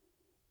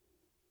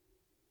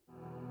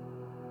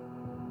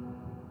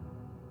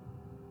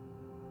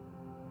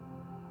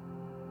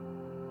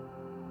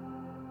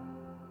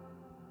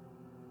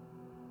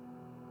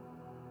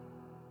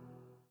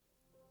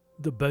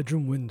The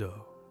bedroom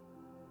window.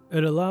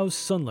 It allows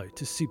sunlight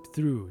to seep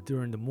through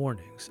during the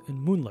mornings and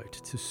moonlight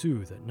to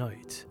soothe at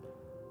night.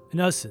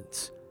 In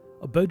essence,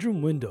 a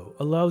bedroom window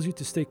allows you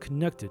to stay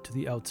connected to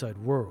the outside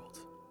world.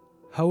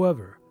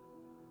 However,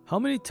 how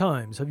many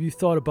times have you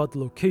thought about the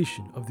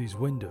location of these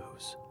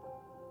windows?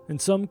 In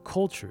some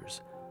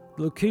cultures,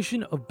 the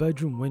location of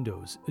bedroom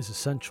windows is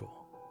essential.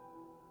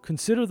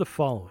 Consider the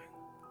following.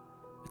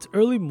 It's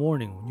early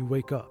morning when you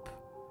wake up.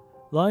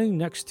 Lying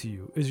next to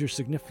you is your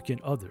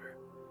significant other.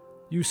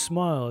 You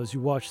smile as you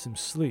watch them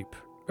sleep,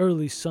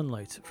 early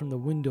sunlight from the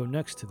window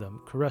next to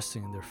them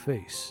caressing their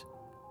face.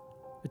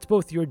 It's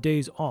both your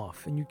days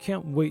off and you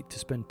can't wait to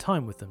spend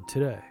time with them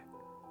today.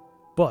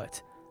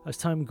 But as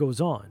time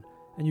goes on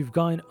and you've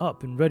gotten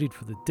up and readied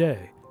for the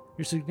day,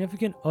 your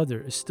significant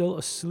other is still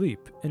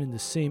asleep and in the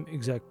same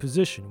exact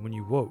position when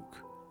you woke.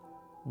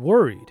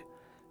 Worried,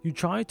 you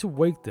try to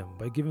wake them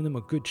by giving them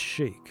a good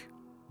shake.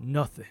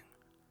 Nothing.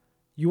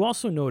 You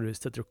also notice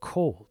that they're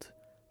cold.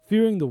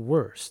 Fearing the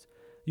worst,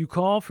 you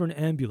call for an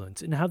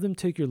ambulance and have them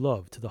take your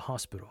love to the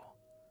hospital.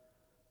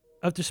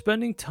 After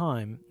spending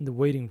time in the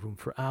waiting room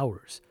for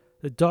hours,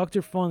 the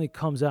doctor finally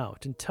comes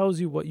out and tells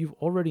you what you've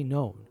already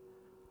known,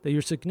 that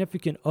your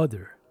significant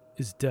other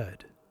is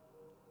dead.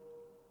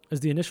 As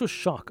the initial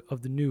shock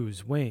of the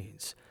news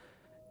wanes,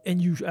 and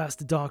you ask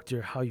the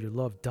doctor how your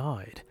love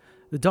died,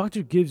 the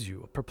doctor gives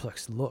you a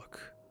perplexed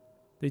look.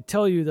 They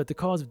tell you that the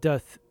cause of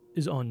death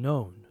is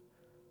unknown.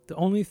 The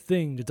only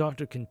thing the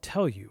doctor can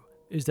tell you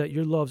is that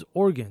your love's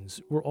organs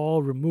were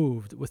all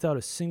removed without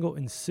a single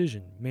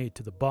incision made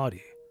to the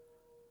body.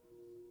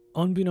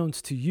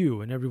 Unbeknownst to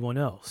you and everyone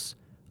else,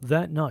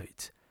 that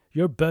night,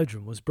 your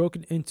bedroom was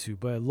broken into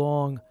by a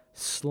long,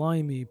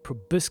 slimy,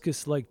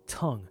 proboscis-like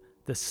tongue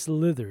that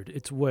slithered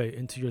its way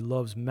into your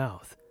love's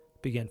mouth,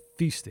 began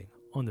feasting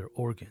on their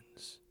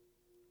organs.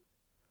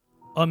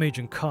 I'm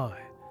Agent Kai,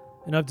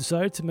 and I've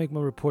decided to make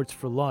my reports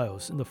for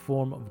Lyles in the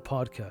form of a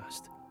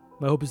podcast.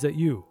 My hope is that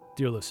you,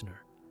 dear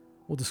listener,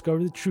 will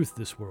discover the truth of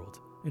this world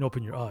and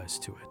open your eyes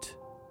to it.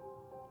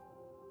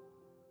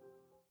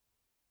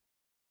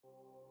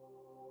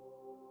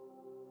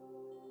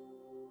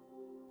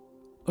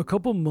 A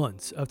couple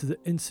months after the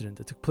incident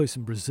that took place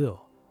in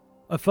Brazil,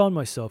 I found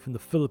myself in the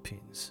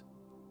Philippines,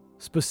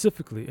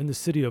 specifically in the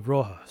city of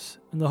Rojas,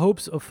 in the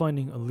hopes of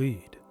finding a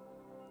lead.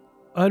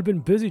 I had been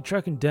busy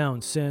tracking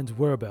down Sand's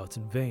whereabouts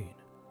in vain.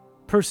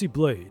 Percy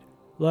Blade,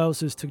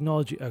 Lyles'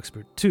 technology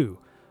expert too,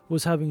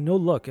 was having no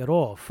luck at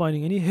all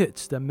finding any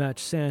hits that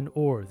matched Sand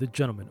or the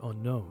gentleman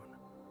unknown.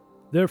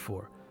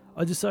 Therefore,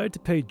 I decided to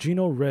pay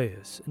Gino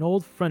Reyes, an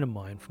old friend of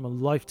mine from a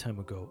lifetime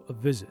ago, a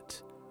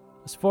visit.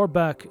 As far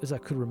back as I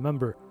could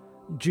remember,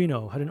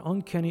 Gino had an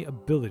uncanny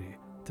ability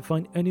to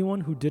find anyone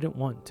who didn't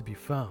want to be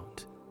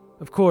found.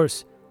 Of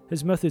course,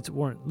 his methods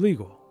weren't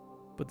legal,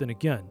 but then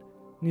again,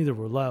 neither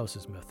were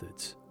Lyles'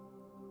 methods.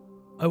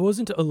 I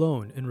wasn't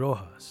alone in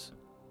Rojas.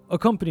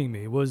 Accompanying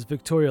me was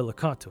Victoria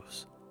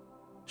Lacatos.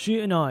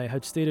 She and I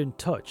had stayed in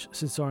touch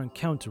since our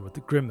encounter with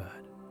the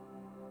Grimad.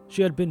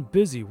 She had been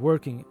busy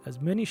working as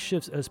many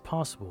shifts as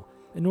possible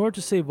in order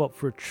to save up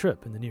for a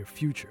trip in the near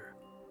future.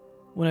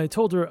 When I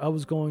told her I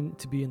was going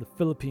to be in the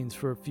Philippines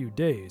for a few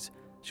days,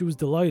 she was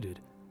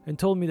delighted and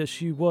told me that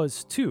she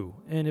was too,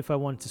 and if I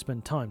wanted to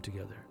spend time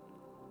together.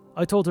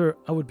 I told her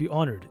I would be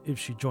honored if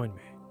she joined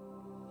me.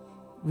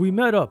 We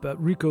met up at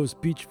Rico's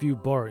Beach View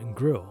Bar and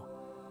Grill,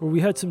 where we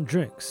had some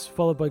drinks,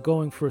 followed by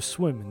going for a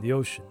swim in the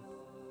ocean.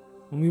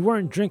 When we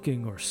weren't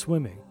drinking or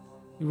swimming,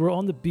 we were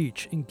on the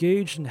beach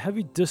engaged in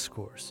heavy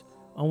discourse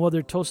on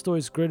whether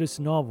Tolstoy's greatest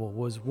novel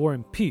was War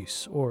and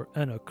Peace or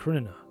Anna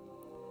Karenina.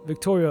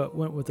 Victoria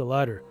went with the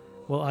latter,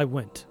 while I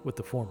went with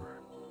the former.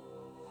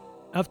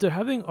 After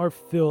having our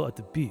fill at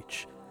the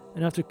beach,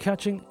 and after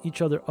catching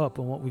each other up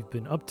on what we've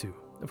been up to,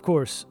 of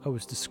course I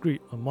was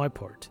discreet on my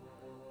part,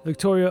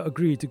 Victoria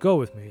agreed to go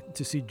with me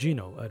to see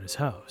Gino at his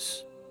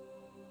house.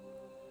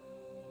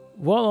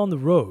 While on the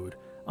road,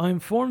 I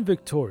informed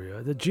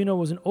Victoria that Gino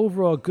was an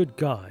overall good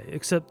guy,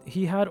 except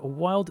he had a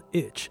wild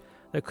itch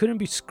that couldn't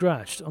be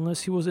scratched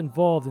unless he was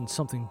involved in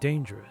something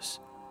dangerous.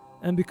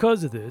 And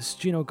because of this,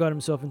 Gino got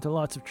himself into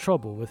lots of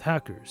trouble with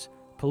hackers,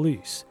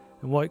 police,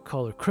 and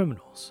white-collar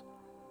criminals.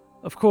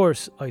 Of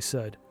course, I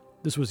said,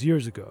 this was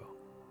years ago.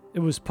 It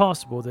was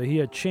possible that he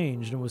had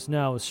changed and was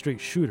now a straight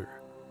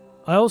shooter.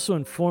 I also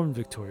informed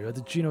Victoria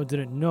that Gino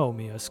didn't know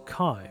me as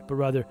Kai, but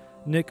rather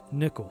Nick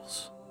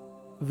Nichols.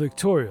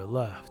 Victoria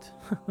laughed.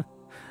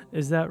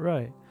 Is that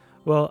right?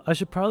 Well, I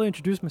should probably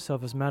introduce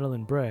myself as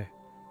Madeline Bray.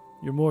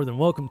 You're more than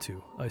welcome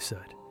to, I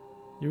said.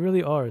 You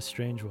really are a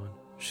strange one,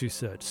 she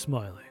said,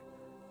 smiling.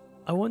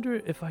 I wonder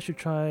if I should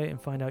try and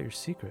find out your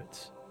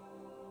secrets.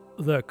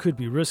 That could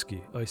be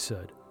risky, I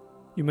said.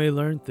 You may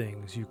learn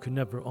things you could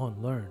never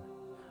unlearn.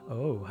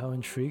 Oh, how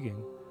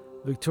intriguing.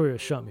 Victoria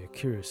shot me a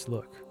curious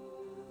look.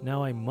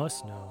 Now I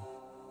must know.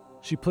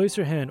 She placed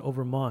her hand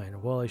over mine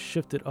while I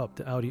shifted up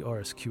the Audi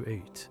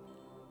RSQ8.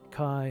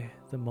 Kai,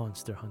 the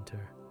Monster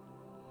Hunter.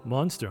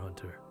 Monster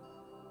Hunter?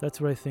 That's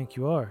what I think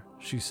you are,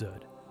 she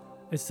said.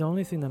 It's the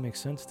only thing that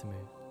makes sense to me.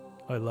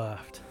 I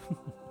laughed.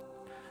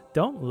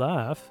 Don't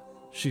laugh,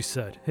 she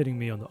said, hitting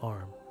me on the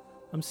arm.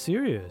 I'm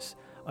serious.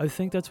 I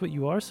think that's what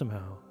you are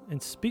somehow.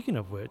 And speaking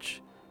of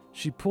which,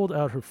 she pulled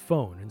out her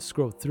phone and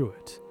scrolled through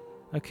it.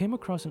 I came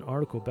across an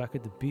article back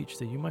at the beach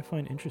that you might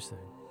find interesting.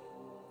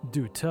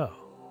 Do tell.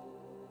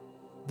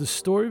 The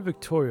story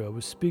Victoria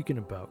was speaking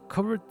about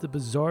covered the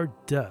bizarre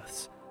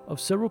deaths of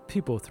several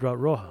people throughout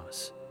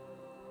Rojas.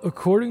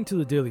 According to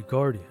the Daily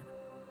Guardian,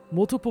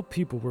 multiple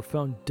people were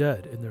found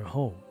dead in their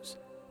homes,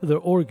 their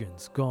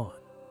organs gone.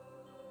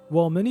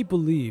 While many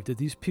believed that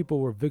these people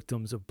were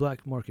victims of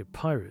black market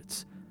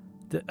pirates,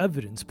 the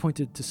evidence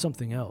pointed to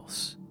something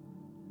else.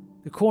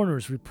 The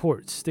coroner's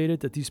report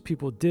stated that these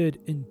people did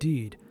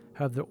indeed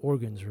have their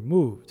organs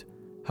removed.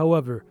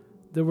 However,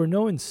 there were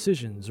no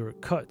incisions or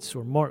cuts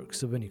or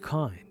marks of any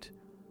kind.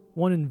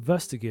 One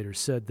investigator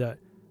said that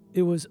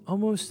it was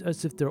almost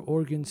as if their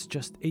organs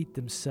just ate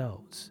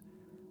themselves.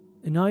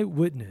 An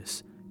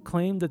eyewitness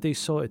claimed that they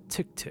saw a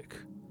tick-tick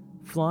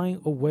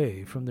flying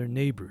away from their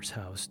neighbor's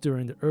house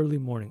during the early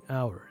morning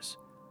hours.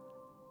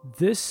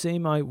 This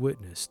same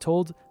eyewitness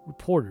told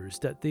reporters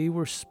that they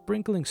were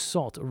sprinkling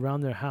salt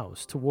around their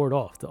house to ward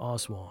off the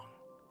Aswang.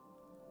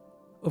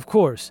 Of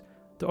course,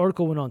 the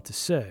article went on to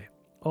say,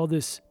 all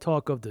this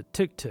talk of the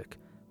tick-tick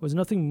was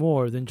nothing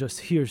more than just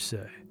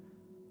hearsay.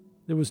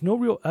 There was no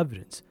real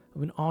evidence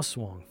of an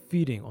Aswang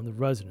feeding on the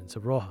residents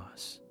of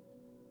Rojas.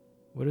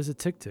 What is a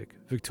tick-tick?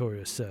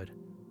 Victoria said.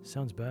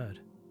 Sounds bad.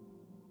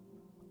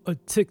 A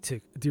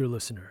tick-tick, dear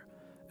listener,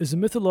 is a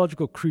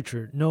mythological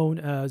creature known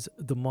as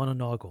the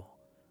Mananagal.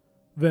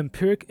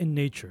 Vampiric in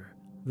nature,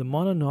 the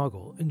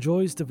Mananagal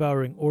enjoys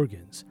devouring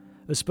organs,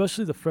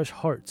 especially the fresh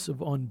hearts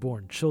of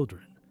unborn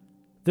children.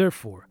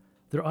 Therefore,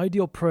 their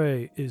ideal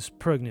prey is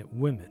pregnant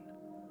women.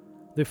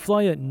 They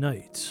fly at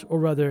night, or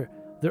rather,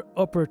 their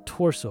upper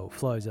torso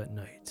flies at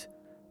night.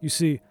 You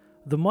see,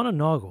 the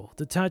Mananagal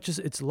detaches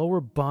its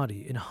lower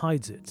body and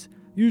hides it,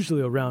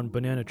 usually around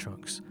banana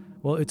trunks,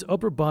 while its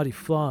upper body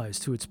flies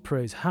to its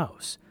prey's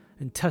house,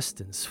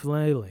 intestines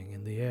flailing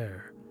in the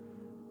air.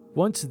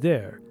 Once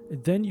there,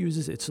 it then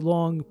uses its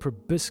long,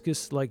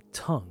 proboscis-like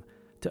tongue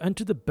to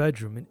enter the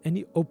bedroom in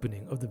any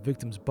opening of the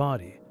victim's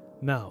body,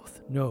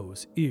 mouth,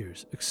 nose,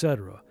 ears,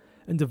 etc.,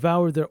 and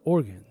devour their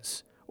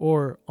organs,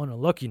 or, on a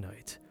lucky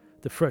night,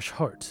 the fresh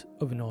heart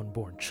of an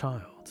unborn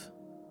child.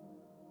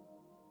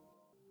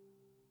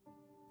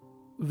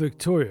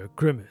 Victoria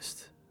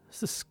grimaced. It's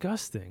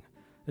disgusting.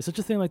 Is such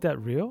a thing like that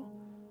real?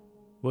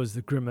 Was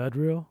the Grimed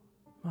real?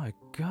 My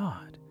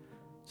God.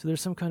 So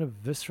there's some kind of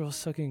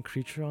visceral-sucking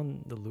creature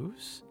on the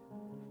loose?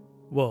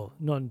 Well,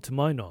 none to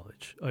my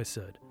knowledge, I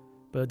said,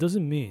 but that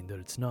doesn't mean that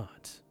it's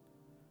not.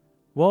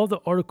 While the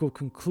article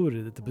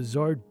concluded that the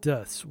bizarre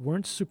deaths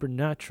weren't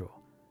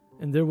supernatural,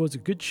 and there was a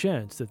good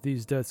chance that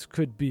these deaths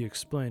could be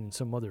explained in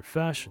some other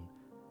fashion,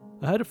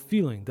 I had a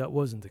feeling that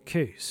wasn't the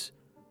case.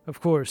 Of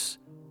course,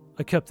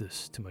 I kept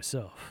this to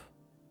myself.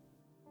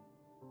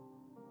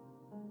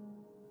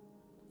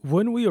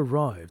 When we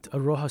arrived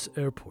at Rojas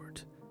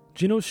Airport,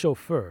 Gino's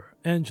chauffeur,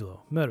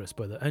 Angelo, met us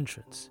by the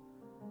entrance.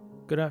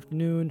 "Good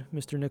afternoon,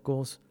 Mr.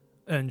 Nichols,"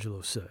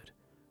 Angelo said.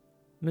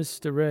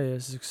 "Mr.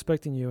 Reyes is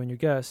expecting you and your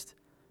guest.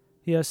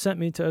 He has sent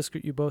me to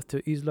escort you both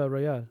to Isla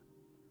Royale."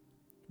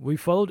 We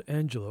followed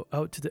Angelo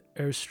out to the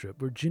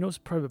airstrip where Gino's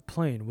private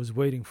plane was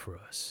waiting for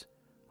us.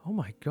 "Oh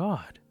my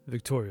God,"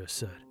 Victoria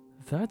said.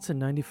 "That's a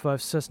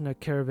 95 Cessna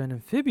Caravan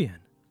amphibian."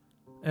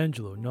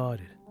 Angelo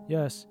nodded.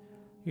 "Yes,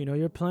 you know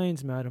your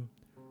planes, madam."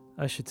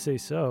 "I should say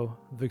so."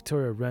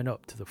 Victoria ran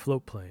up to the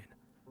float plane.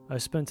 "I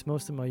spent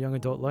most of my young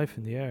adult life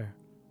in the air."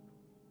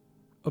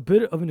 A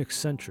bit of an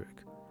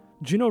eccentric,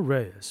 Gino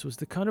Reyes was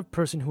the kind of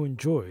person who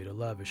enjoyed a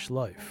lavish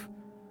life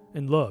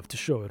and loved to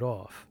show it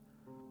off.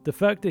 The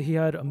fact that he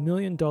had $1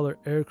 million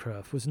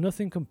aircraft was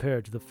nothing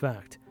compared to the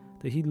fact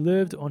that he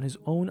lived on his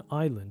own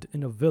island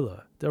in a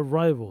villa that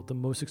rivaled the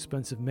most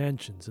expensive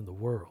mansions in the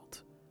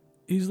world.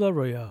 Isla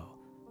Royale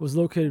was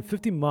located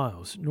 50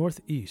 miles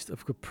northeast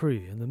of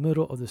Capri in the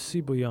middle of the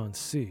Sibuyan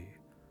Sea.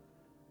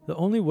 The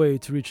only way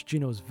to reach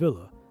Gino's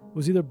villa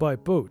was either by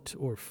boat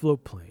or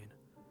float plane.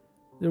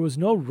 There was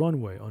no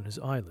runway on his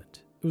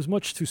island. It was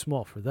much too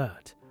small for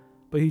that,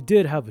 but he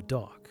did have a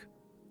dock.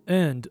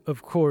 And,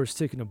 of course,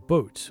 taking a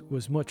boat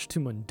was much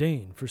too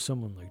mundane for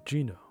someone like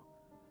Gino.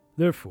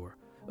 Therefore,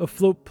 a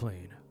float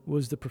plane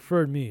was the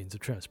preferred means of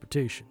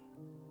transportation.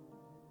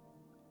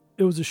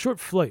 It was a short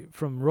flight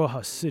from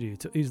Rojas City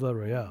to Isla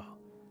Royale.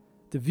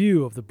 The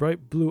view of the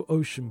bright blue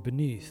ocean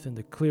beneath and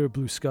the clear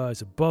blue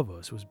skies above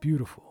us was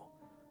beautiful.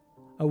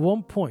 At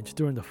one point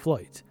during the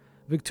flight,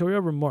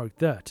 Victoria remarked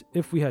that,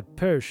 if we had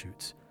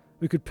parachutes,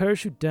 we could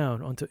parachute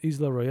down onto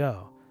Isla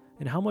Royale,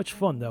 and how much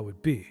fun that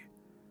would be.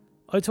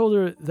 I told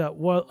her that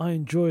while I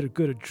enjoyed a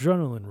good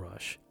adrenaline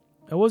rush,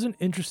 I wasn't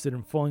interested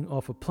in falling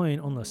off a plane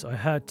unless I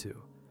had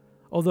to.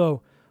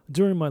 Although,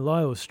 during my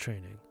LIOS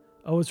training,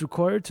 I was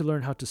required to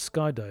learn how to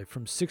skydive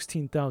from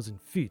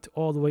 16,000 feet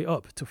all the way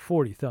up to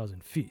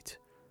 40,000 feet.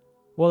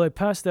 While I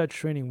passed that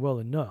training well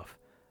enough,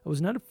 I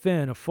was not a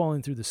fan of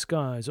falling through the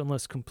skies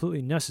unless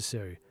completely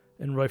necessary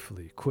and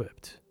rightfully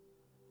equipped.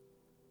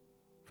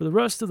 For the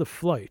rest of the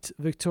flight,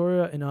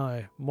 Victoria and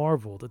I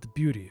marveled at the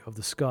beauty of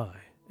the sky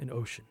and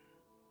ocean.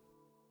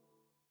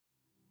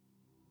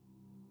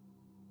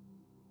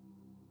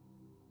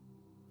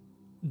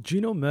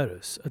 Gino met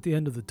us at the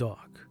end of the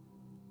dock.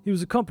 He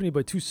was accompanied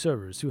by 2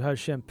 servers who had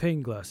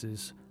champagne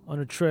glasses on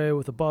a tray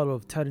with a bottle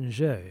of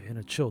Taringet in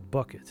a chilled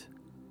bucket.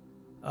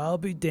 "I'll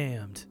be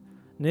damned.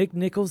 Nick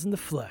Nichols in the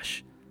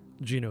flesh,"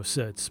 Gino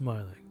said,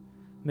 smiling.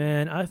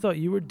 "Man, I thought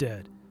you were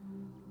dead."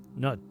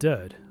 "Not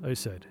dead," I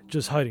said,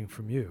 "just hiding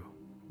from you."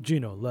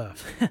 Gino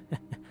laughed.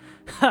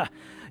 "Ha!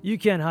 You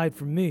can't hide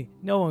from me.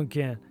 No one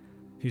can."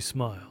 He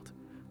smiled.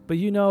 "But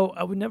you know,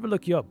 I would never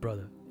look you up,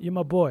 brother. You're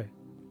my boy."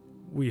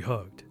 We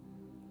hugged.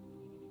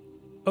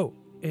 "Oh,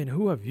 and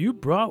who have you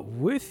brought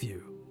with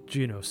you?"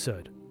 Gino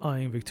said,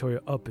 eyeing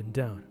Victoria up and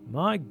down.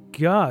 "My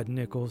God,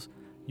 Nichols,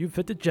 you've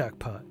hit the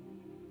jackpot."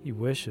 "He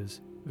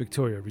wishes,"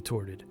 Victoria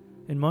retorted.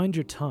 "And mind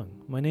your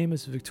tongue. My name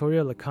is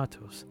Victoria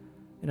Lakatos,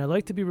 and I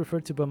like to be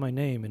referred to by my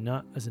name and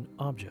not as an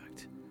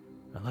object."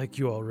 "I like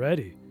you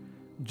already."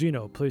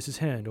 Gino placed his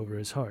hand over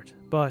his heart.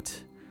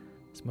 "But,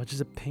 as much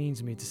as it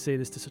pains me to say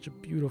this to such a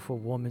beautiful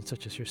woman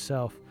such as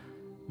yourself,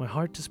 my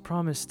heart is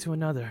promised to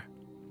another."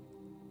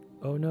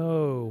 "Oh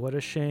no, what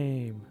a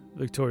shame,"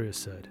 Victoria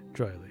said,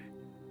 dryly.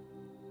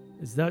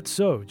 "Is that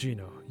so,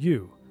 Gino?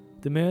 You,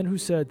 the man who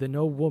said that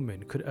no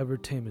woman could ever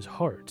tame his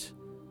heart?"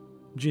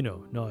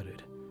 Gino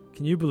nodded.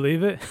 "Can you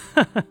believe it?"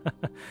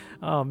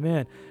 "Oh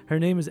man, her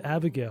name is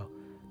Abigail,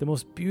 the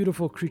most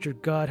beautiful creature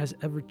God has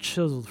ever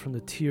chiseled from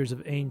the tears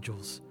of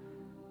angels.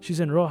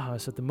 She's in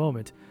Rojas at the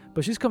moment,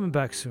 but she's coming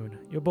back soon.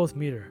 You'll both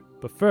meet her.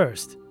 But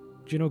first,"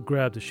 Gino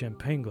grabbed the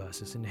champagne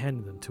glasses and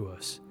handed them to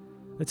us.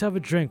 "Let's have a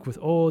drink with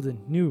old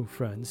and new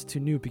friends to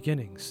new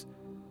beginnings."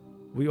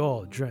 We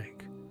all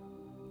drank.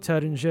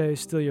 "Taringet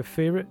still your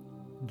favorite?"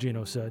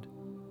 Gino said.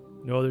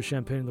 "No other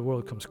champagne in the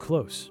world comes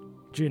close."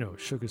 Gino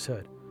shook his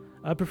head.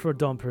 "I prefer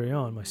Dom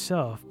Perignon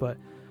myself, but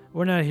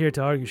we're not here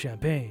to argue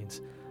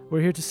champagnes. We're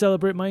here to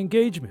celebrate my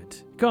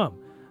engagement. Come,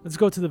 let's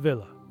go to the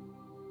villa."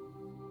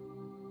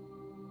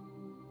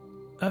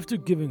 After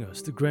giving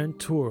us the grand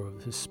tour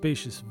of his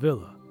spacious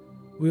villa,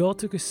 we all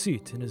took a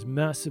seat in his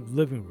massive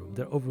living room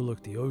that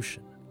overlooked the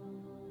ocean.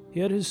 He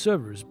had his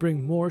servers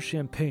bring more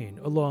champagne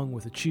along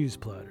with a cheese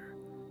platter.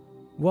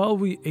 While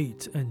we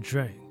ate and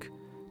drank,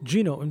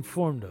 Gino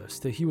informed us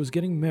that he was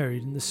getting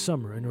married in the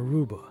summer in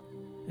Aruba,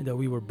 and that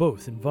we were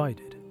both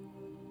invited.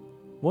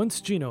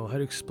 Once Gino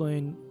had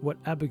explained what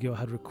Abigail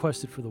had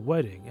requested for the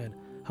wedding and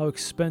how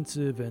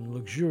expensive and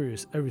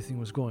luxurious everything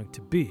was going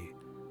to be,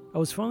 I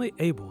was finally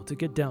able to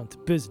get down to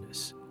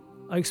business.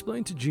 I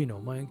explained to Gino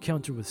my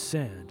encounter with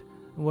Sand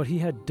and what he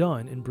had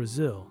done in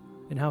Brazil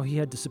and how he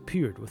had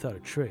disappeared without a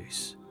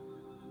trace.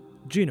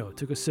 Gino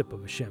took a sip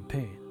of his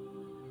champagne.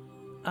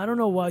 "I don't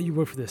know why you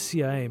work for the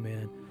CIA,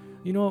 man.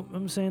 You know what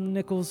I'm saying,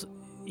 Nichols?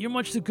 You're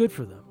much too good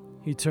for them."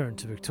 He turned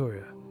to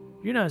Victoria.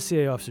 "You're not a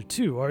CIA officer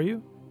too, are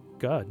you?"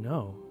 "God,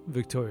 no,"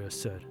 Victoria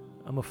said.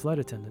 "I'm a flight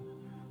attendant."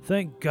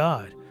 "Thank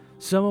God.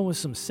 Someone with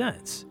some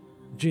sense."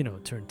 Gino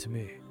turned to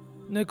me.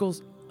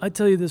 "Nichols, I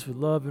tell you this with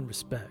love and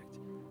respect.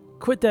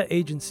 Quit that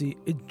agency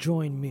and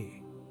join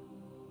me."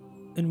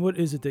 "And what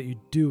is it that you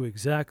do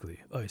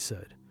exactly?" I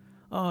said.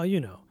 "Oh, you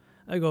know,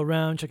 I go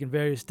around checking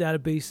various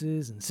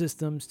databases and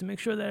systems to make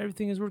sure that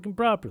everything is working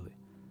properly."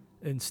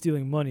 "And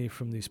stealing money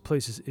from these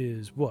places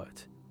is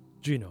what?"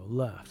 Gino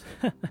laughed.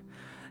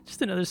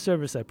 "Just another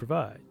service I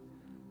provide."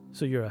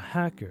 "So you're a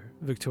hacker,"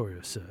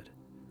 Victoria said.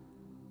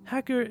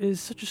 "Hacker is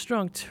such a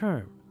strong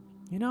term.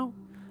 You know,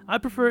 I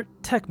prefer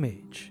tech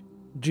mage."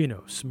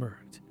 Gino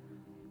smirked.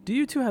 "Do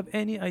you two have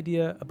any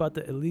idea about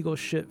the illegal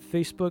shit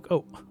Facebook,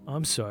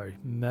 I'm sorry,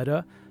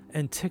 Meta,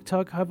 and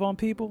TikTok have on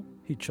people?"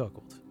 He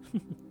chuckled.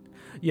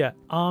 "Yeah,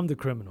 I'm the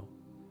criminal."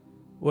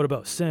 "What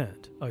about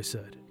Sand?" I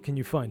said. "Can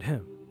you find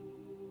him?"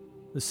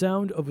 The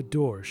sound of a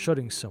door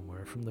shutting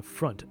somewhere from the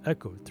front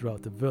echoed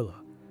throughout the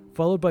villa,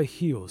 followed by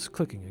heels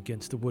clicking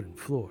against the wooden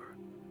floor.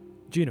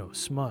 Gino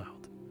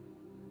smiled.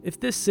 "If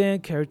this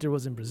Sand character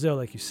was in Brazil,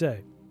 like you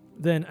say,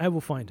 then I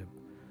will find him.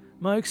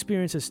 My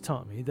experience has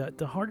taught me that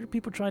the harder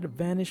people try to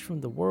vanish from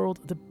the world,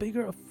 the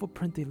bigger a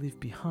footprint they leave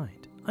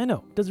behind. I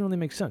know, it doesn't really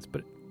make sense,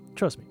 but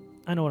trust me,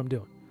 I know what I'm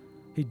doing."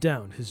 He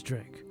downed his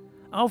drink.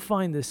 "I'll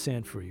find this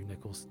Sand for you,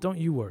 Nichols. Don't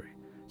you worry.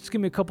 Just give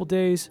me a couple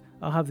days.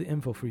 I'll have the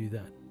info for you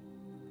then."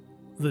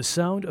 The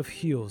sound of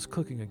heels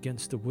clicking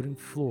against the wooden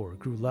floor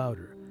grew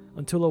louder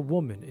until a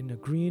woman in a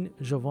green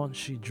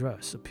Givenchy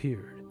dress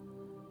appeared.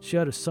 She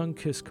had a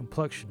sun-kissed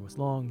complexion with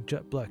long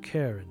jet-black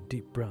hair and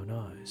deep brown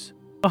eyes.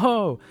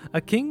 "Oh,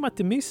 a king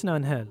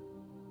matimisnan hell."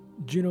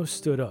 Gino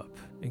stood up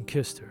and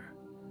kissed her.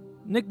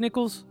 "Nick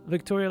Nichols,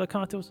 Victoria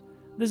Lakatos,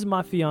 this is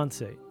my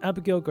fiancée,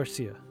 Abigail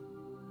Garcia."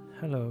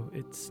 "Hello,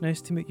 it's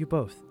nice to meet you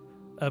both,"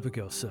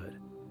 Abigail said.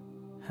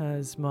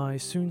 "Has my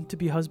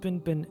soon-to-be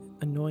husband been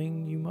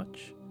annoying you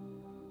much?"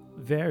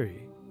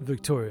 "Very,"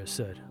 Victoria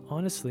said.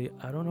 "Honestly,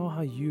 I don't know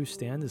how you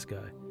stand this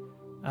guy."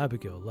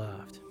 Abigail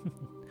laughed.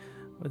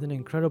 "With an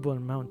incredible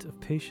amount of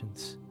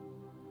patience."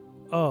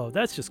 "Oh,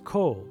 that's just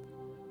cold."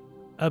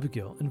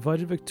 Abigail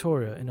invited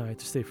Victoria and I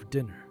to stay for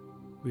dinner.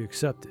 We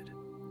accepted.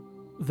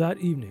 That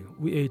evening,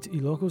 we ate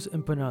Ilocos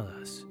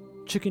empanadas,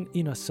 chicken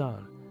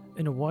inasal,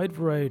 and a wide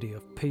variety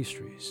of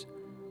pastries.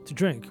 To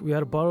drink, we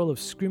had a bottle of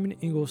Screaming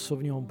Eagle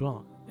Sauvignon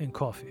Blanc and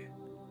coffee.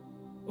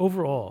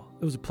 Overall,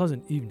 it was a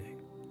pleasant evening,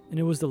 and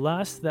it was the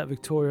last that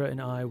Victoria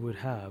and I would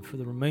have for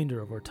the remainder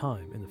of our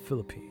time in the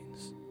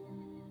Philippines.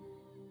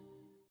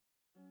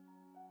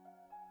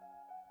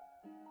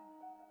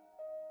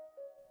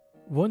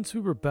 Once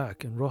we were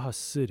back in Rojas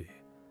City,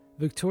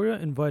 Victoria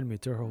invited me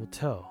to her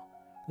hotel,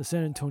 the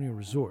San Antonio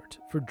Resort,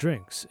 for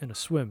drinks and a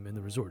swim in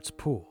the resort's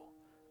pool.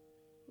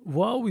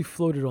 While we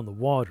floated on the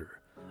water,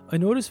 I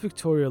noticed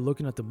Victoria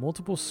looking at the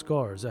multiple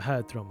scars I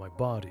had throughout my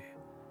body.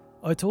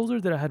 I told her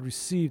that I had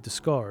received the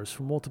scars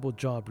from multiple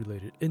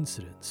job-related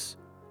incidents.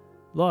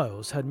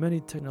 Laos had many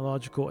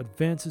technological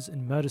advances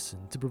in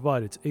medicine to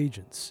provide its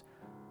agents.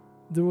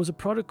 There was a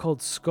product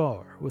called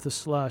SCAR with a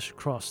slash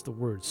across the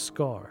word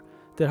SCAR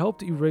that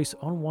helped erase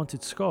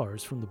unwanted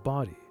scars from the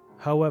body.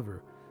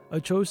 However, I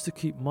chose to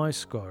keep my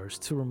scars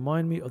to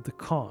remind me of the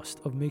cost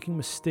of making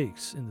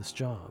mistakes in this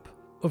job.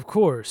 Of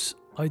course,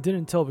 I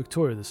didn't tell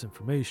Victoria this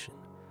information.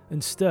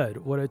 Instead,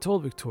 what I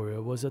told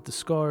Victoria was that the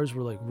scars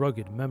were like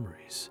rugged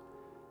memories.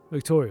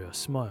 Victoria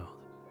smiled.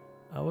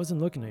 I wasn't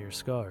looking at your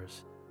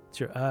scars. It's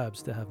your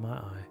abs that have my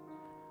eye.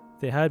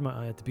 They had my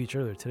eye at the beach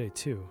earlier today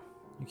too.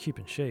 You keep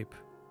in shape.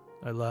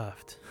 I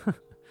laughed.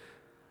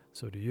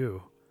 So do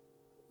you.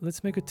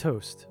 Let's make a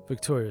toast,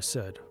 Victoria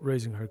said,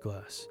 raising her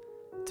glass,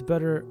 to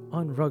better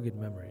unrugged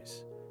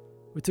memories.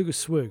 We took a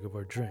swig of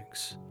our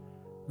drinks.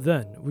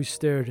 Then we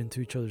stared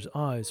into each other's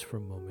eyes for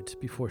a moment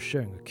before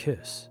sharing a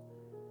kiss.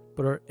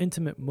 But our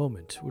intimate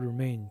moment would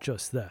remain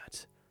just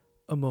that,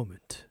 a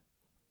moment.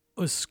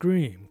 A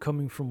scream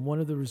coming from one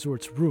of the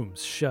resort's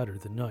rooms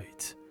shattered the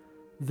night.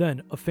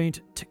 Then a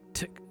faint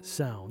tick-tick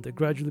sound that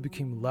gradually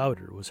became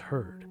louder was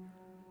heard.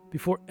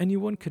 Before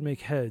anyone could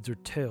make heads or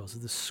tails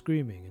of the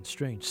screaming and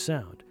strange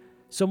sound,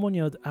 someone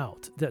yelled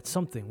out that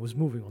something was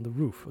moving on the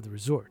roof of the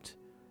resort.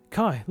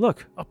 "Kai,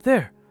 look, up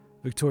there,"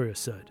 Victoria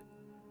said.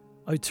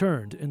 I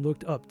turned and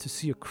looked up to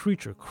see a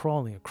creature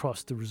crawling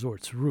across the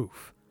resort's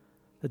roof.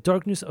 The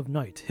darkness of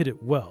night hid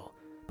it well,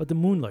 but the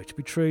moonlight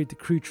betrayed the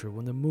creature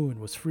when the moon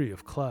was free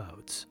of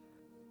clouds.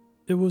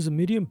 It was a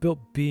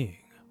medium-built being,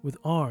 with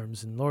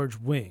arms and large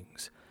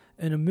wings,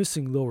 and a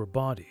missing lower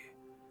body.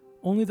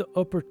 Only the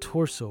upper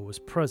torso was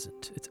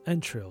present, its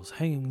entrails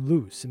hanging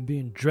loose and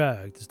being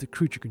dragged as the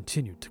creature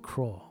continued to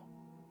crawl.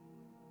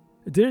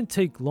 It didn't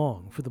take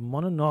long for the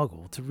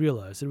Mananagal to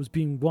realize that it was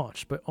being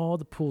watched by all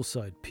the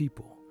poolside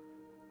people.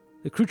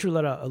 The creature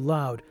let out a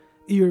loud,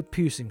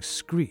 ear-piercing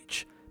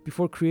screech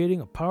before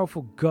creating a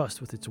powerful gust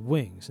with its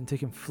wings and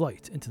taking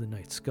flight into the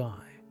night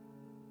sky.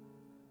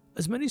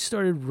 As many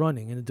started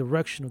running in the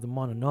direction of the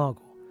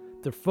Mananagal,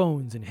 their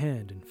phones in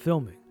hand and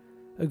filming,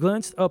 I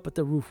glanced up at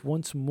the roof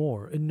once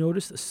more and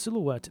noticed a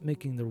silhouette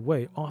making their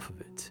way off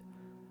of it.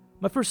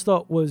 My first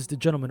thought was the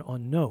gentleman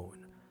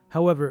unknown.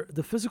 However,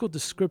 the physical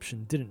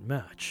description didn't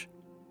match.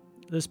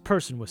 This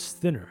person was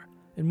thinner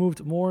and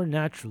moved more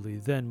naturally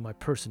than my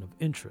person of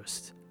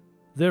interest.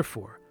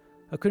 Therefore,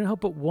 I couldn't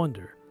help but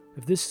wonder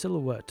if this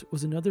silhouette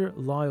was another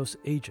Laos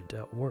agent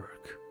at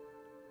work.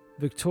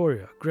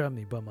 Victoria grabbed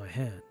me by my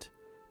hand.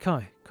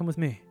 "Kai, come with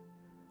me."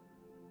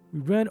 We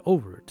ran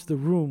over to the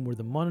room where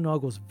the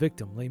Mananagal's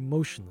victim lay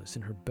motionless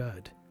in her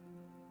bed.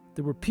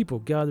 There were people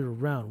gathered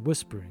around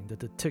whispering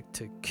that the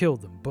tick-tick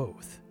killed them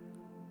both.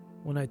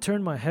 When I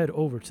turned my head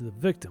over to the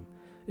victim,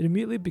 it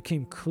immediately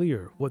became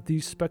clear what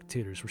these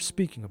spectators were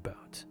speaking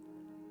about.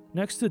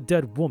 Next to the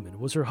dead woman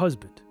was her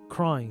husband,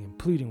 crying and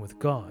pleading with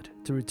God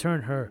to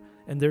return her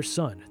and their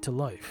son to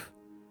life.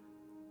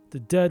 The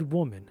dead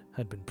woman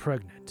had been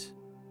pregnant.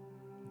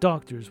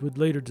 Doctors would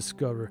later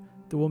discover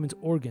the woman's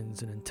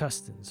organs and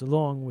intestines,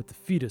 along with the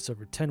fetus of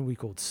her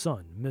 10-week-old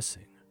son,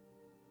 missing.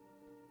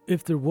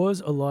 If there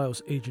was a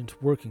Laos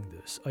agent working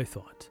this, I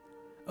thought,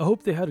 I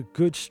hope they had a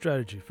good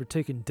strategy for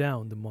taking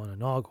down the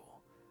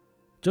Mananagal.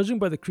 Judging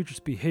by the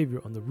creature's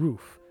behavior on the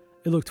roof,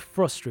 it looked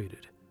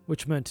frustrated,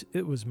 which meant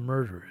it was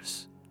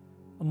murderous.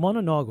 A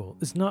Mananagal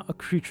is not a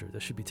creature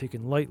that should be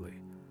taken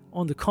lightly.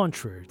 On the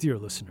contrary, dear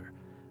listener,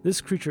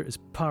 this creature is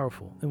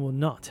powerful and will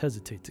not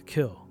hesitate to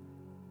kill.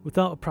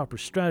 Without a proper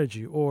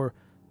strategy or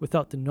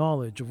without the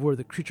knowledge of where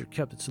the creature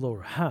kept its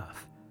lower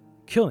half,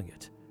 killing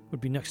it would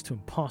be next to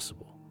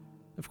impossible.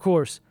 Of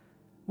course,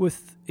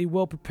 with a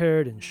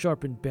well-prepared and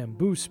sharpened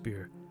bamboo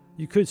spear,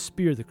 you could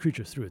spear the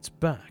creature through its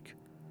back,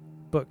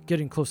 but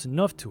getting close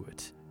enough to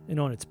it, and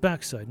on its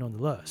backside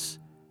nonetheless,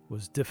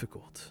 was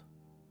difficult.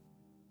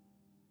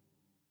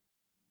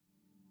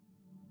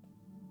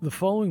 The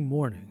following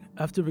morning,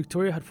 after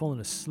Victoria had fallen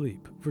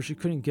asleep, for she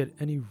couldn't get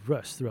any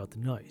rest throughout the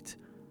night,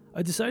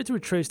 I decided to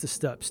retrace the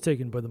steps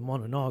taken by the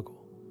Mananagal.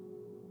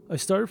 I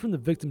started from the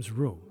victim's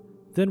room,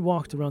 then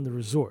walked around the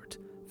resort,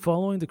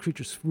 following the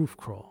creature's roof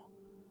crawl.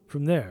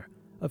 From there,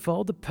 I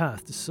followed the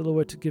path the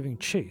silhouette giving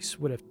chase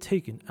would have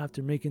taken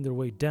after making their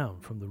way down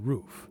from the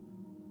roof.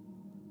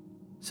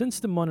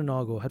 Since the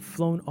Mananagal had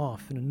flown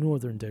off in a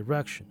northern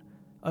direction,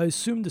 I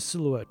assumed the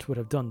silhouette would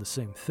have done the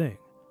same thing.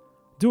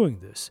 Doing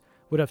this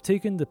would have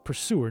taken the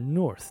pursuer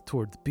north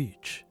toward the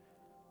beach.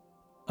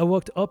 I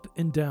walked up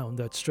and down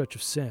that stretch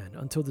of sand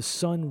until the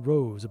sun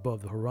rose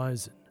above the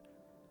horizon.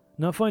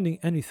 Not finding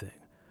anything,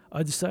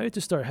 I decided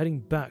to start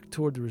heading back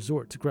toward the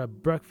resort to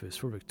grab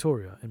breakfast for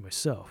Victoria and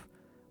myself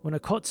when I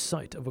caught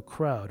sight of a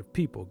crowd of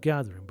people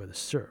gathering by the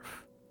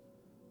surf.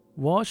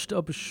 Washed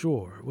up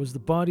ashore was the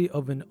body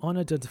of an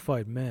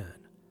unidentified man.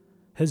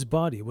 His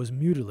body was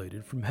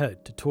mutilated from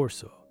head to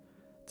torso.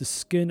 The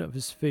skin of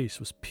his face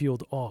was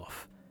peeled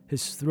off,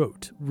 his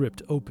throat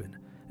ripped open,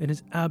 and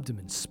his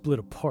abdomen split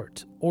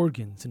apart,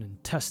 organs and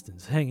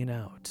intestines hanging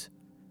out.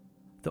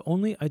 The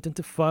only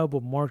identifiable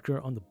marker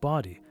on the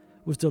body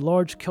was the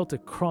large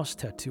Celtic cross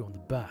tattoo on the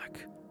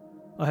back.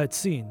 I had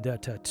seen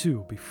that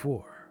tattoo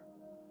before.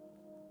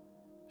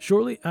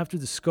 Shortly after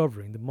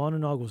discovering the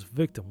Mononogle's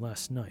victim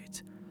last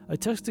night, I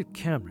texted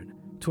Cameron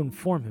to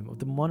inform him of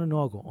the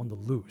Mononogle on the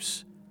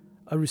loose.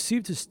 I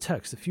received his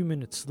text a few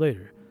minutes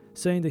later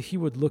saying that he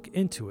would look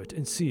into it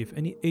and see if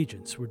any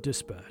agents were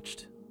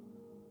dispatched.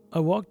 I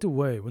walked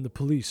away when the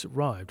police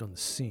arrived on the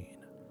scene.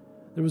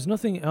 There was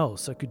nothing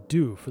else I could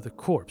do for the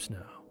corpse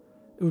now.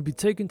 It would be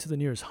taken to the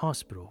nearest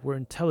hospital where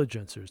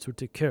intelligencers would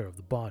take care of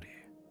the body.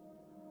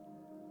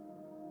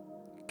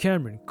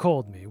 Cameron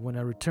called me when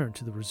I returned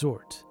to the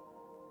resort.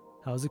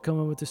 "How's it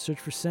coming with the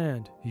search for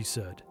sand?" he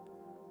said.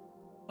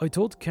 I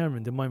told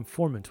Cameron that my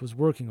informant was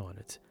working on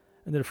it,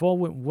 and that if all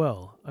went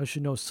well, I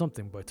should know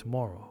something by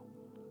tomorrow.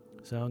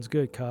 "Sounds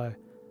good, Kai.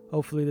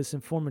 Hopefully this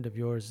informant of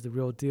yours is the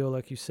real deal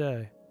like you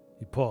say."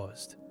 He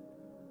paused.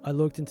 "I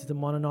looked into the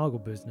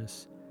Mononogle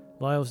business.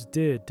 Lyles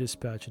did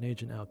dispatch an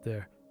agent out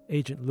there,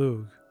 Agent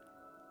Lug."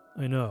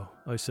 "I know,"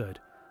 I said.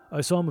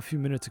 "I saw him a few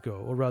minutes ago,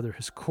 or rather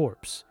his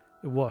corpse.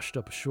 It washed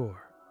up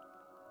ashore."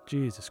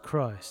 "Jesus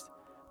Christ.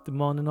 The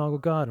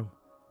Mononogle got him."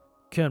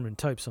 Cameron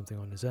typed something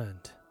on his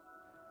end.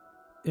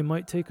 "It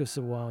might take us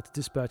a while to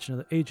dispatch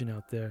another agent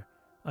out there.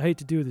 I hate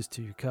to do this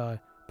to you,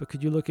 Kai, but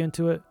could you look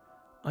into it?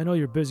 I know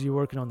you're busy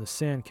working on the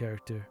sand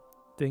character.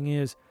 Thing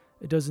is,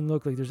 it doesn't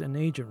look like there's an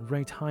agent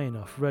ranked high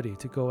enough ready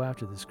to go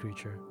after this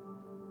creature."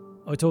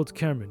 I told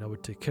Cameron I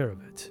would take care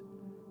of it.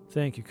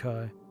 "Thank you,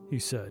 Kai," he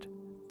said,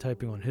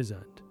 typing on his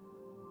end.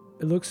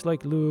 "It looks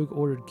like Lug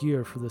ordered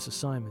gear for this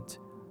assignment.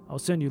 I'll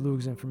send you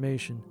Lug's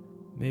information.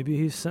 Maybe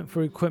he's sent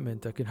for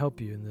equipment that can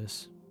help you in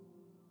this."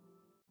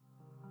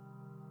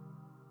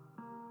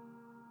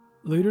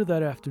 Later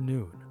that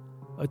afternoon,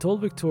 I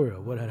told Victoria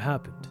what had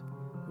happened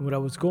and what I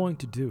was going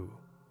to do.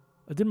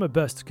 I did my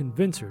best to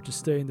convince her to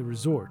stay in the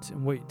resort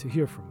and wait to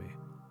hear from me,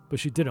 but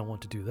she didn't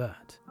want to do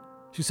that.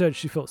 She said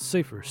she felt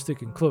safer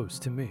sticking close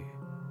to me.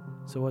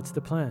 "So what's the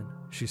plan?"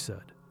 she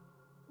said.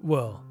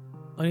 "Well,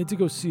 I need to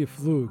go see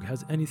if Lug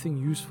has anything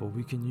useful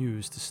we can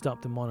use to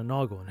stop the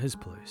Mononogle in his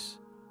place."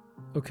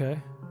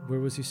 "Okay,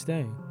 where was he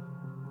staying?"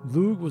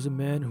 Lug was a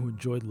man who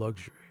enjoyed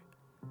luxury.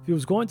 If he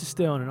was going to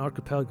stay on an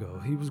archipelago,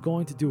 he was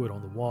going to do it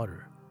on the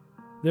water.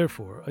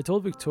 Therefore, I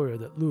told Victoria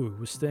that Lug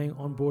was staying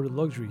on board a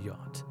luxury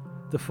yacht,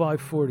 the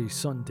 540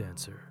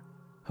 Sundancer.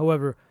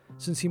 However,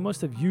 since he must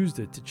have used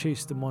it to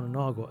chase the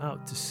Mononogle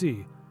out to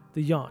sea,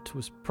 the yacht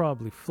was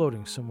probably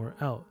floating somewhere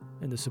out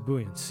in the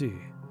Sibuyan Sea.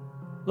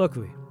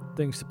 Luckily,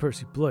 thanks to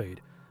Percy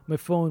Blade, my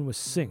phone was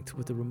synced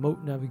with the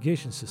remote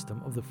navigation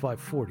system of the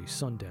 540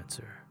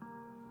 Sundancer.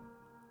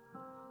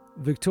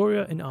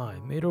 Victoria and I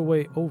made our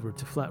way over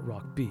to Flat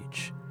Rock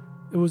Beach.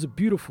 It was a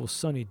beautiful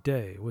sunny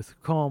day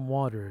with calm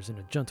waters and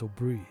a gentle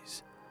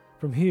breeze.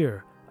 From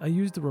here, I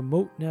used the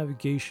remote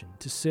navigation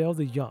to sail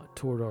the yacht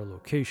toward our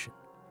location.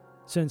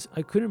 Since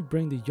I couldn't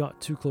bring the yacht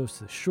too close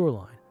to the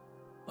shoreline,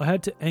 I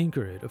had to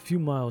anchor it a few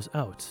miles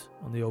out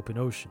on the open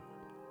ocean.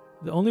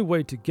 The only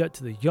way to get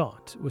to the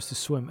yacht was to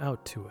swim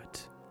out to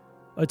it.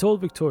 I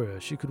told Victoria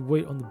she could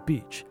wait on the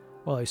beach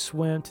while I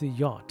swam to the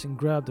yacht and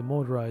grabbed the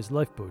motorized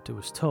lifeboat it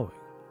was towing.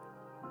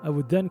 I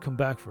would then come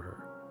back for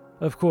her.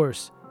 Of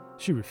course,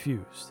 she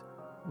refused.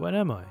 "What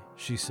am I?"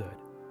 she said.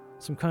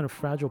 "Some kind of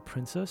fragile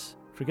princess?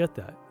 Forget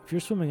that. If you're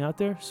swimming out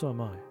there, so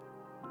am I."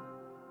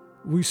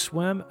 We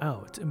swam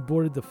out and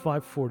boarded the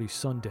 540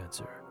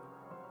 Sundancer.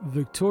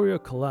 Victoria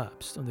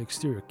collapsed on the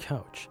exterior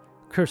couch,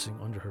 cursing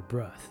under her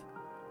breath.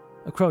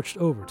 I crouched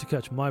over to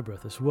catch my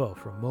breath as well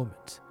for a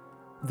moment.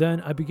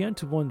 Then I began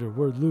to wonder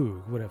where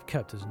Lug would have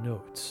kept his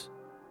notes.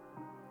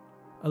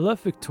 I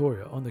left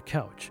Victoria on the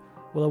couch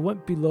while I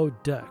went below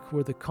deck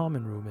where the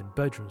common room and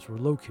bedrooms were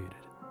located.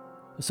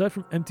 Aside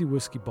from empty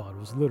whiskey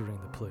bottles littering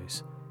the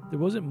place, there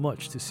wasn't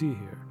much to see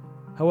here.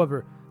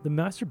 However, the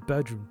master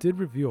bedroom did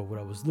reveal what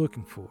I was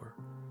looking for.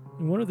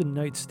 In one of the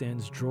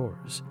nightstand's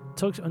drawers,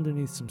 tucked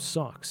underneath some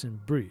socks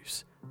and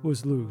briefs,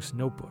 was Lug's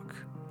notebook.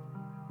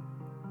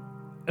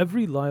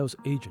 Every Lyles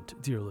agent,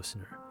 dear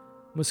listener,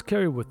 must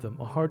carry with them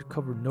a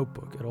hardcover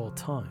notebook at all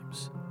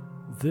times.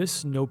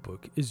 This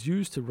notebook is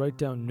used to write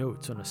down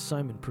notes on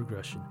assignment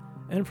progression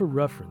and for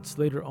reference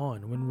later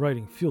on when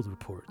writing field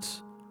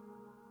reports.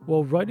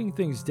 While writing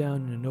things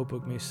down in a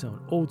notebook may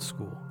sound old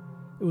school,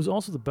 it was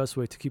also the best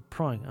way to keep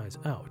prying eyes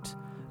out,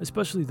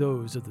 especially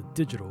those of the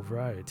digital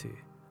variety.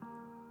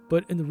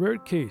 But in the rare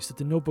case that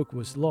the notebook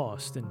was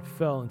lost and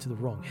fell into the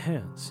wrong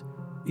hands,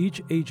 each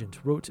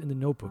agent wrote in the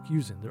notebook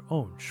using their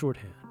own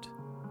shorthand.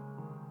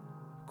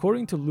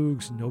 According to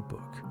Loog's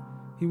notebook,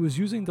 he was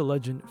using the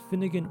legend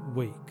Finnegan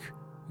Wake,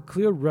 a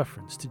clear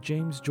reference to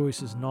James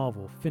Joyce's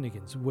novel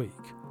Finnegan's Wake,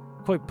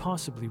 quite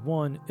possibly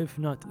one, if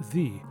not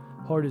the,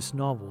 hardest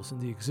novels in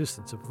the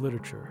existence of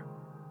literature.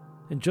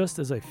 And just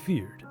as I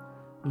feared,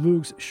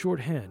 Loog's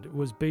shorthand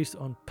was based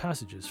on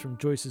passages from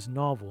Joyce's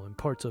novel and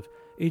parts of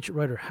H.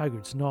 Rider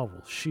Haggard's novel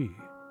She.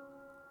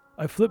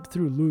 I flipped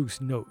through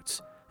Loog's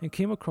notes and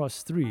came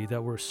across 3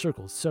 that were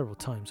circled several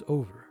times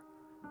over.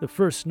 The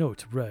first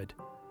note read,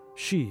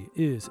 "She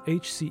is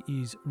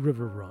HCE's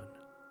River Run."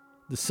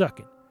 The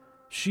second,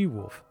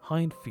 "She-wolf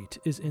hind feet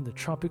is in the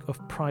Tropic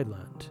of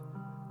Prideland."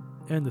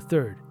 And the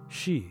third,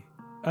 "She,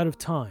 out of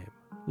time,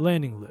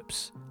 landing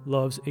lips,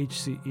 loves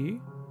HCE."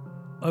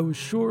 I was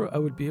sure I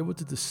would be able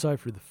to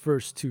decipher the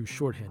first 2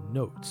 shorthand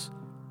notes,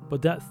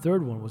 but that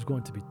third one was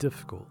going to be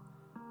difficult.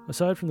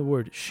 Aside from the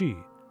word she,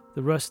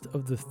 the rest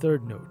of the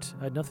third note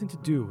had nothing to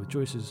do with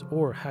Joyce's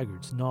or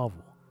Haggard's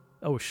novel.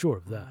 I was sure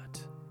of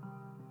that.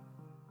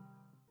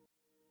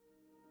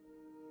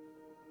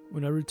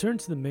 When I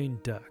returned to the main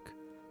deck,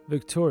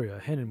 Victoria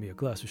handed me a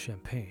glass of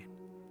champagne.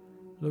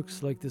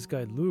 "Looks like this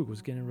guy Loog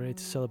was getting ready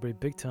to celebrate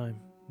big time,"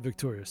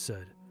 Victoria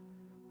said.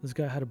 "This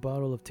guy had a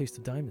bottle of Taste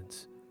of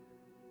Diamonds."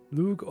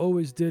 Loog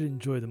always did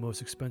enjoy the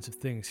most expensive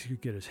things he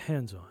could get his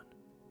hands on.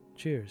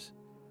 "Cheers."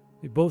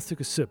 We both took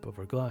a sip of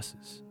our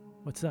glasses.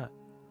 "What's that?"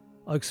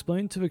 I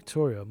explained to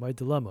Victoria my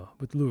dilemma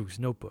with Loog's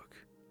notebook.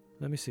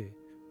 "Let me see."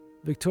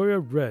 Victoria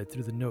read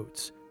through the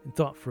notes and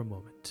thought for a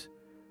moment.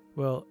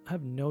 "Well, I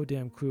have no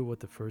damn clue what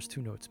the first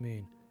 2 notes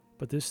mean,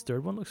 but this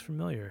third one looks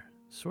familiar,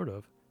 sort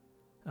of.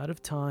 Out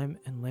of time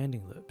and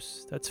landing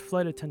lips. That's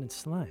flight attendant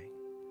slang."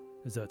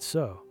 "Is that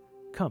so?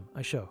 Come,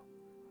 I show."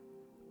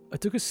 I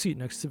took a seat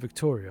next to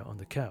Victoria on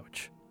the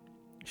couch.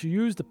 She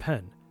used the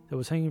pen that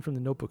was hanging from the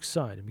notebook's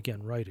side and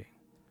began writing.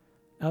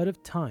 "Out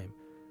of time"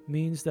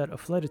 means that a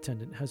flight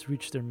attendant has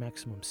reached their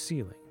maximum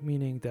ceiling,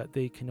 meaning that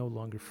they can no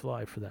longer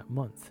fly for that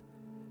month.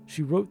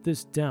 She wrote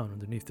this down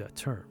underneath that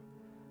term.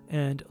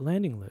 And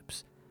landing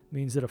lips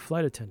means that a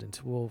flight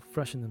attendant will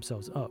freshen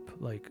themselves up,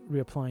 like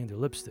reapplying their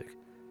lipstick,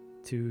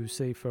 to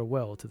say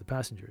farewell to the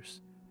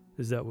passengers.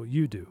 "Is that what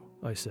you do?"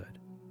 I said.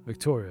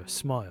 Victoria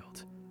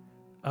smiled.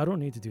 "I don't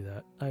need to do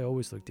that. I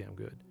always look damn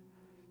good."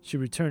 She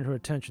returned her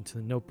attention to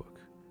the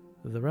notebook.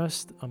 The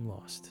rest, I'm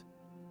lost.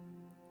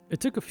 It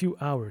took a few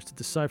hours to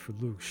decipher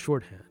Loog's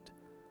shorthand.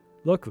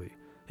 Luckily,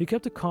 he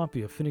kept a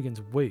copy of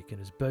Finnegan's Wake in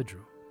his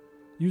bedroom.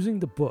 Using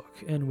the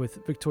book, and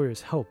with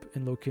Victoria's help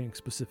in locating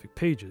specific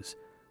pages,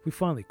 we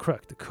finally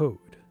cracked the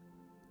code.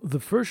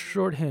 The first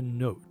shorthand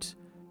note,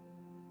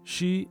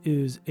 "She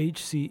is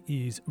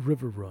HCE's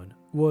River Run,"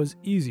 was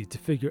easy to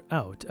figure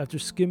out after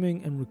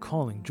skimming and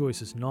recalling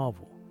Joyce's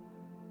novel.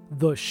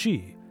 The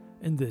 "she"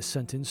 in this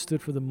sentence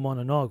stood for the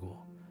Mononoggle,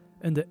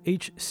 and the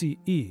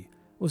HCE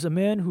was a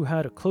man who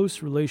had a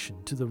close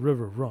relation to the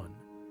River Run.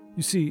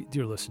 You see,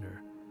 dear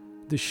listener,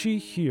 the "she"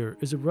 here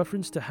is a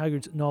reference to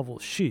Haggard's novel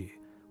She,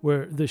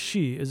 where the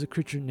 "she" is a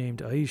creature named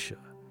Aisha.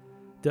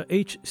 The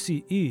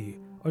HCE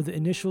are the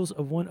initials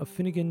of one of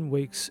Finnegan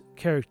Wake's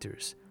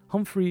characters,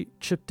 Humphrey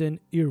Chipton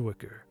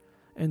Earwicker,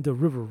 and the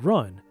River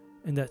Run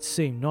in that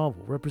same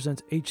novel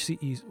represents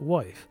HCE's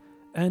wife,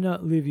 Anna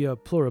Livia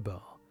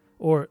Pluribel,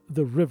 or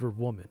the River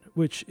Woman,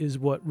 which is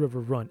what River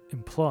Run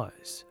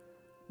implies.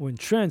 When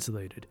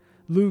translated,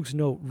 Loog's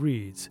note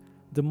reads,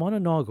 "The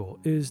Mononoggle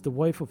is the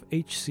wife of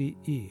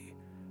HCE."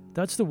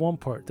 That's the one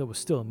part that was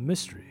still a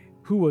mystery.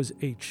 Who was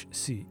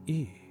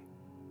HCE?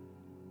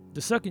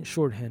 The second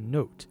shorthand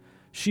note,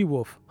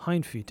 "She-wolf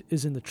hindfeet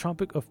is in the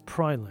Tropic of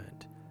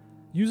Prideland,"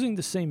 using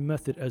the same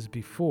method as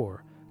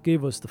before,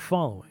 gave us the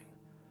following.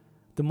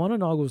 The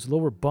Mononoggle's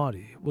lower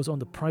body was on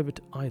the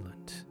private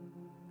island.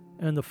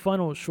 And the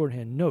final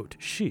shorthand note,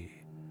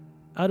 "She,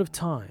 out of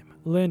time,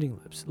 landing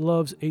lips,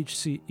 loves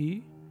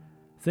HCE."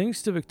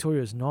 Thanks to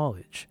Victoria's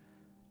knowledge,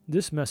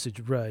 this message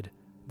read,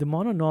 "The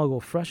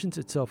Mononoggle freshens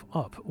itself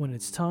up when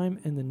its time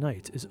in the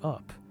night is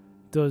up.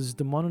 Does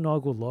the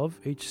Mononoggle love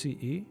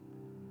HCE?"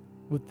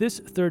 With this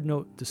third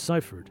note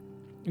deciphered,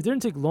 it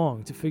didn't take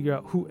long to figure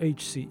out who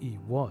HCE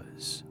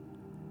was.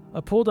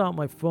 I pulled out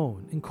my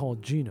phone and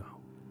called Gino.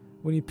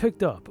 When he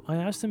picked up, I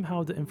asked him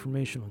how the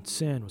information on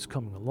San was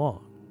coming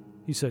along.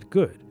 He said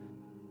good,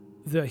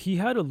 that he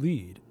had a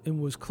lead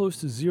and was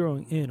close to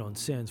zeroing in on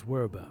San's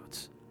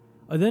whereabouts.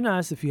 I then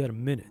asked if he had a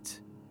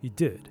minute. He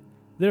did.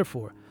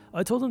 Therefore,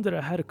 I told him that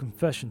I had a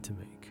confession to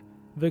make.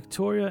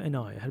 Victoria and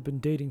I had been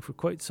dating for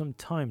quite some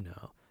time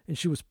now, and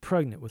she was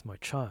pregnant with my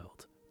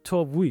child,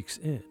 12 weeks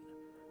in.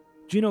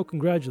 Gino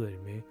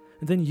congratulated me,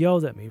 and then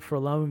yelled at me for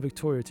allowing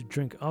Victoria to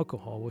drink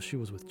alcohol while she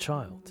was with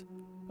child.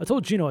 I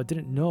told Gino I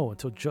didn't know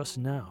until just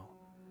now.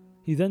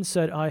 He then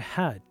said I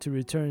had to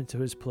return to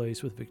his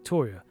place with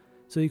Victoria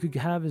so he could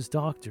have his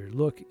doctor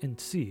look and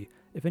see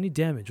if any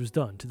damage was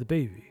done to the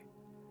baby.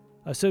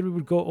 I said we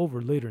would go over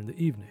later in the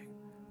evening,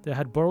 that I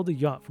had borrowed a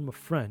yacht from a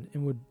friend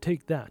and would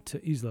take that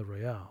to Isla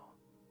Royale.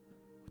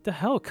 What the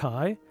hell,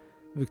 Kai?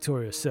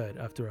 Victoria said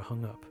after I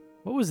hung up.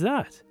 What was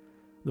that?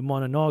 The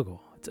Mononoggle.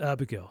 It's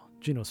Abigail,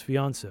 Gino's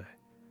fiancée.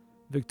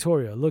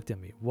 Victoria looked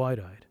at me,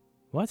 wide-eyed.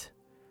 What?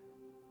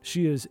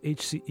 She is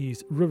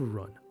HCE's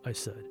Riverrun, I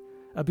said.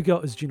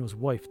 Abigail is Gino's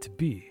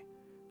wife-to-be.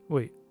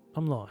 Wait,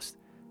 I'm lost.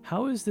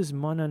 How is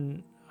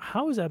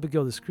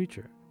Abigail this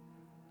creature?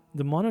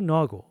 The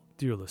Mononoggle,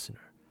 dear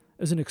listener,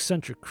 is an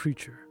eccentric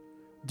creature.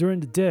 During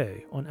the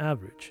day, on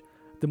average,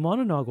 the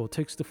Mononoggle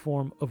takes the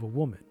form of a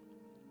woman.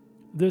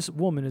 This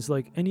woman is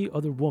like any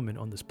other woman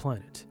on this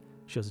planet.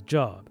 She has a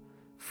job,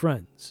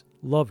 friends,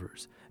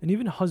 lovers, and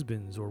even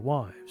husbands or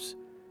wives.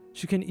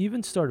 She can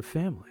even start a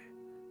family.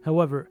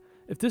 However,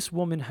 if this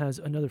woman has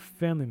another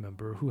family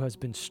member who has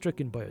been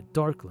stricken by a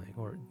Darkling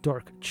or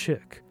Dark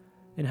Chick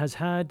and has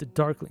had the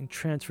Darkling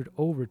transferred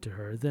over to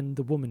her, then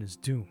the woman is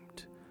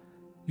doomed.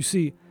 You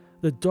see,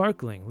 the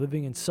Darkling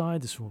living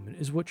inside this woman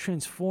is what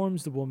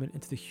transforms the woman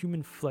into the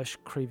human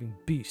flesh-craving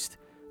beast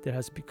that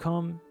has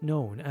become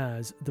known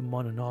as the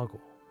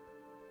Mononoggle.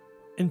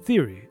 In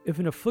theory, if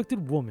an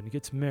afflicted woman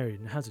gets married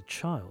and has a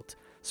child,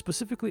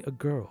 specifically a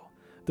girl,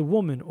 the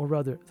woman, or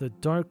rather the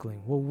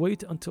Darkling, will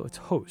wait until its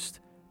host,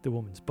 the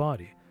woman's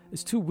body,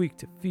 is too weak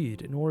to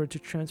feed in order to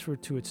transfer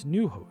to its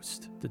new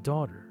host, the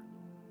daughter.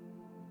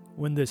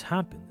 When this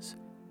happens,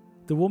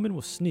 the woman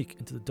will sneak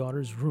into the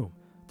daughter's room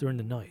during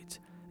the night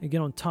and get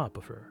on top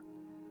of her.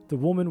 The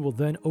woman will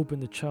then open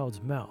the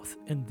child's mouth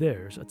and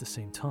theirs at the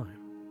same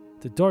time.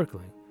 The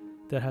Darkling,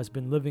 that has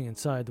been living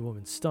inside the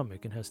woman's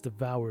stomach and has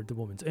devoured the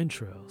woman's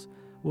entrails,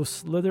 will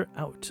slither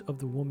out of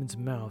the woman's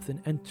mouth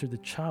and enter the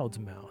child's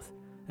mouth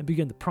and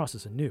begin the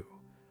process anew.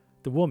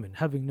 The woman,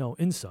 having no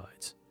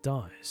insides,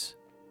 dies.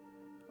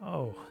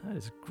 Oh, that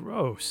is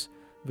gross,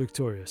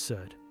 Victoria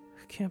said.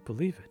 I can't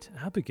believe it,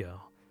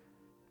 Abigail.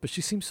 But she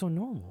seems so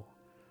normal.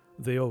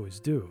 They always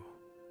do.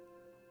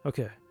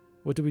 Okay,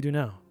 what do we do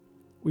now?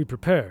 We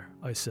prepare,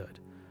 I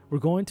said. We're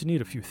going to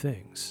need a few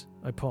things.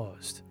 I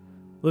paused.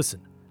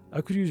 Listen, I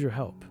could use your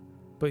help,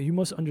 but you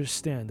must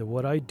understand that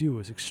what I do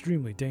is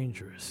extremely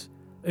dangerous.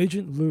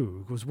 Agent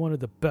Lug was one of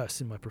the best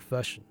in my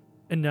profession,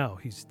 and now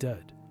he's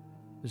dead.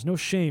 There's no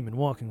shame in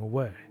walking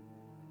away.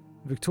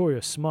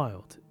 Victoria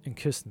smiled and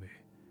kissed me.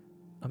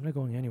 I'm not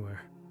going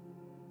anywhere.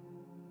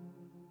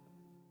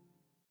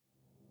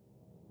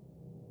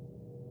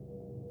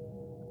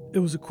 It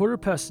was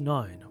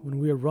 9:15 when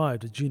we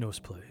arrived at Gino's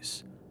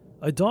place.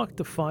 I docked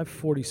the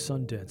 540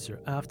 Sundancer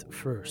aft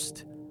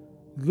first.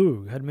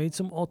 Lug had made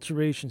some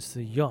alterations to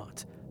the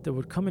yacht that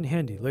would come in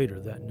handy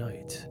later that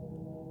night.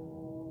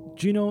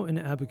 Gino and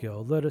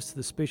Abigail led us to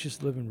the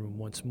spacious living room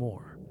once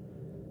more.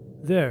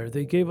 There,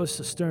 they gave us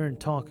a stern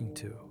talking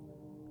to.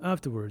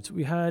 Afterwards,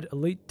 we had a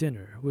late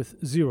dinner with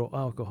 0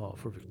 alcohol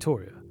for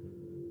Victoria.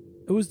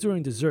 It was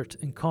during dessert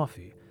and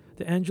coffee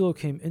that Angelo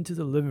came into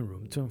the living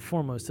room to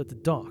inform us that the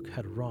doc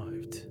had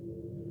arrived.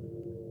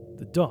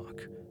 The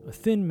doc, a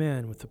thin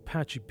man with a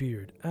patchy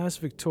beard, asked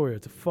Victoria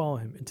to follow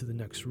him into the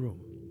next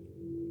room.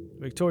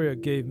 Victoria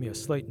gave me a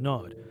slight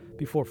nod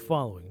before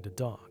following the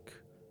doc.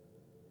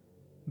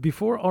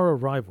 Before our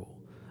arrival,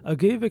 I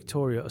gave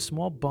Victoria a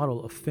small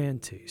bottle of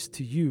Fantaste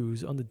to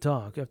use on the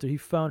dock after he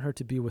found her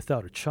to be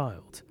without a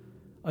child.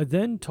 I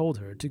then told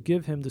her to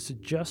give him the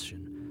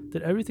suggestion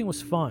that everything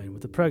was fine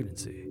with the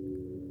pregnancy.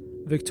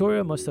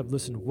 Victoria must have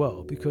listened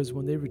well, because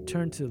when they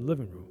returned to the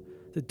living room,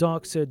 the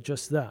doc said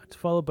just that,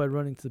 followed by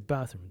running to the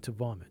bathroom to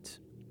vomit.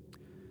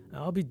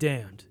 I'll be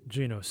damned,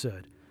 Gino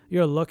said.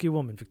 You're a lucky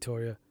woman,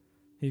 Victoria.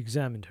 He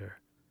examined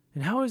her.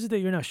 And how is it that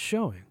you're not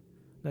showing?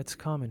 That's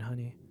common,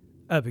 honey,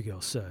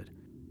 Abigail said.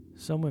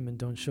 Some women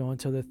don't show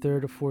until their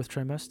 3rd or 4th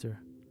trimester.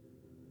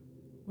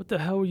 What the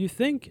hell were you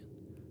thinking?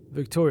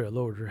 Victoria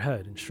lowered her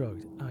head and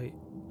shrugged.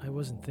 I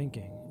wasn't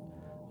thinking.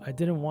 I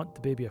didn't want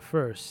the baby at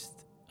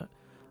first.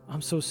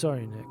 I'm so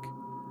sorry, Nick.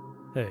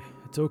 Hey,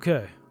 it's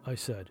okay, I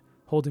said,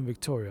 holding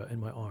Victoria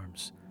in my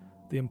arms.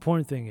 The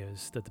important thing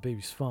is that the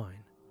baby's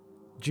fine.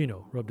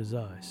 Gino rubbed his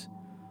eyes.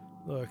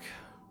 Look,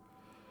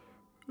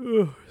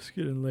 it's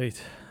getting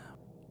late.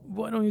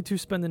 Why don't you two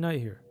spend the night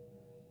here?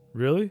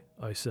 Really?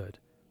 I said.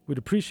 We'd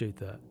appreciate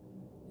that.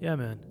 Yeah,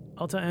 man.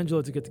 I'll tell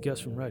Angela to get the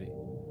guest room ready.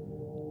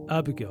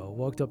 Abigail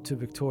walked up to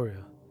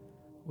Victoria.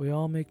 We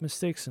all make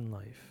mistakes in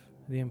life.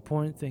 The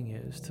important thing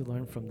is to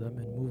learn from them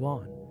and move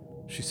on.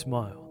 She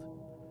smiled.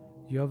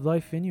 You have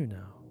life in you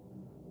now.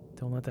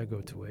 Don't let that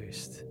go to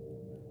waste.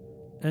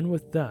 And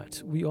with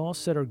that, we all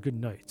said our good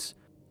nights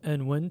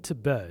and went to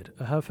bed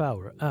a half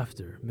hour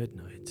after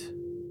midnight.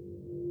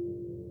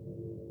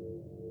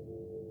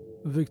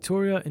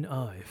 Victoria and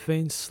I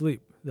feigned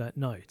sleep that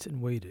night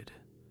and waited.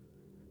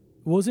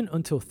 It wasn't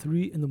until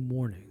 3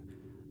 a.m.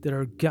 that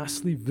our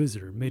ghastly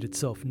visitor made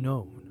itself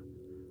known.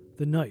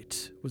 The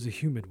night was a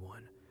humid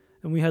one,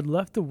 and we had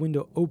left the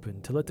window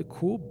open to let the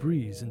cool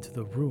breeze into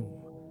the room.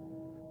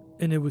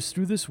 And it was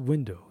through this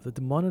window that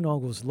the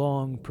Mononoggle's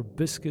long,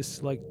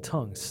 proboscis-like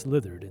tongue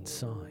slithered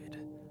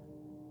inside.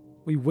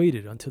 We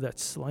waited until that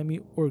slimy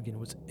organ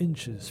was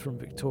inches from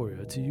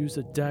Victoria to use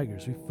the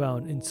daggers we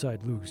found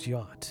inside Lug's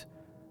yacht.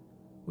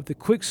 With a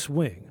quick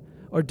swing,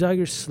 our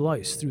daggers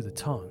sliced through the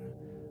tongue.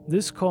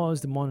 This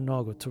caused the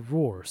Mononago to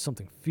roar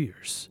something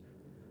fierce.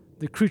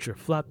 The creature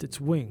flapped its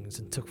wings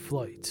and took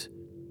flight.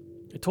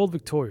 I told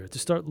Victoria to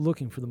start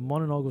looking for the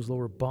Mononago's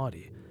lower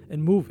body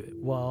and move it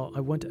while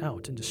I went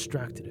out and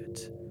distracted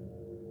it.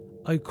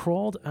 I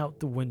crawled out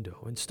the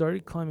window and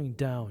started climbing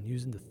down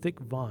using the thick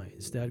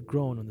vines that had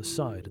grown on the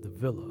side of the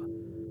villa.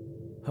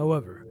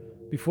 However,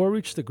 before I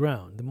reached the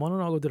ground, the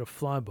Mononago did a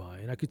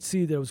flyby and I could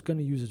see that it was going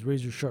to use its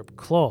razor-sharp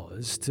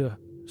claws to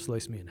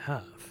slice me in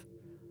half.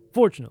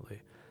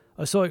 Fortunately,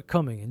 I saw it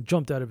coming and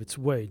jumped out of its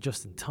way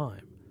just in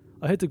time.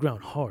 I hit the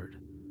ground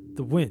hard.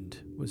 The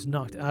wind was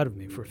knocked out of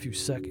me for a few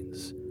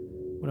seconds.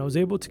 When I was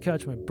able to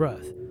catch my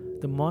breath,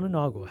 the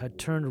Mononago had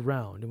turned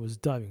around and was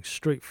diving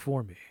straight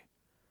for me.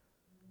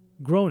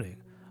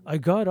 Groaning, I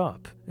got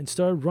up and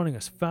started running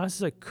as fast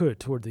as I could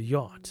toward the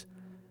yacht,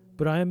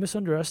 but I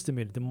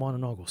misunderestimated the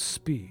Mononago's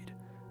speed.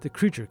 The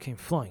creature came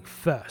flying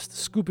fast,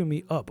 scooping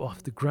me up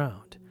off the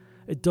ground.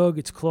 It dug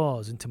its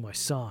claws into my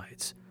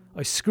sides.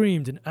 I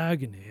screamed in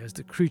agony as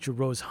the creature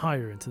rose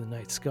higher into the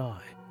night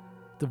sky.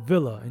 The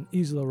villa and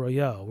Isla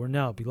Royale were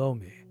now below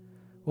me.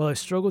 While I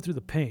struggled through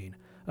the pain,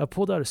 I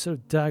pulled out a set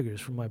of daggers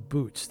from my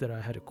boots that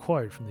I had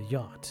acquired from the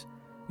yacht.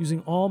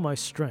 Using all my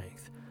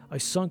strength, I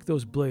sunk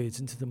those blades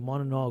into the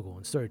Mononago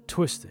and started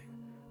twisting.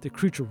 The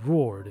creature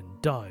roared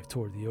and dived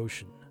toward the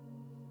ocean.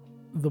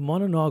 The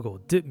Mononago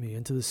dipped me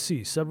into the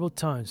sea several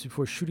times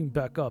before shooting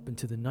back up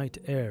into the night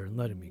air and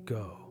letting me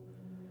go.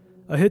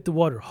 I hit the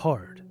water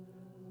hard.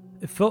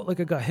 It felt like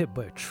I got hit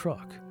by a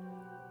truck,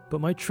 but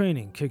my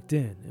training kicked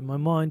in and my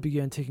mind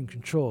began taking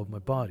control of my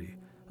body,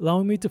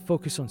 allowing me to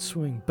focus on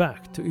swimming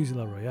back to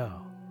Isla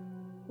Royale.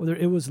 Whether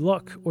it was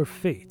luck or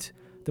fate,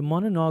 the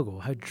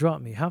Mononago had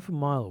dropped me half a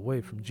mile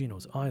away from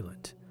Gino's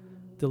island.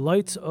 The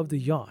lights of the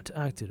yacht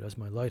acted as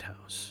my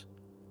lighthouse.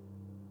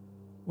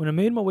 When I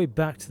made my way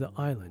back to the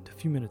island a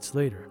few minutes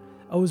later,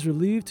 I was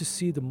relieved to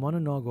see the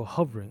Mononago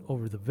hovering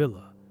over the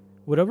villa.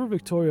 Whatever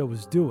Victoria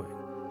was doing,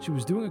 she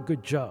was doing a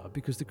good job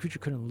because the creature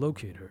couldn't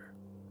locate her.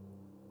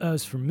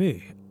 As for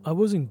me, I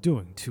wasn't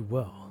doing too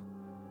well.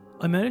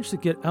 I managed to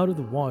get out of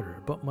the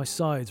water, but my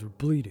sides were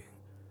bleeding.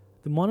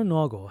 The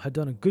Mononago had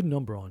done a good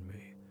number on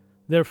me.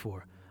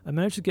 Therefore, I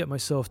managed to get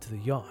myself to the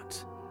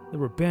yacht. There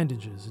were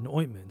bandages and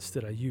ointments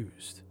that I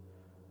used.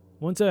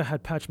 Once I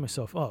had patched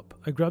myself up,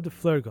 I grabbed a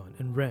flare gun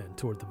and ran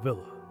toward the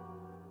villa.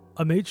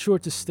 I made sure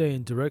to stay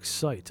in direct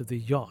sight of the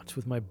yacht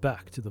with my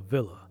back to the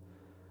villa.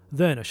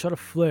 Then I shot a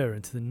flare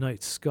into the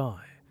night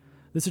sky.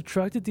 This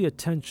attracted the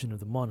attention of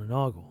the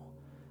Mononago.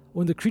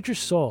 When the creature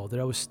saw that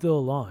I was still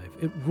alive,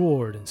 it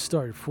roared and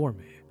started for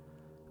me.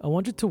 I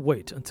wanted to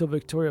wait until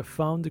Victoria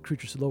found the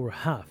creature's lower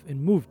half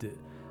and moved it,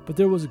 but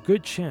there was a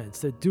good chance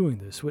that doing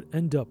this would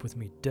end up with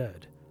me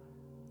dead.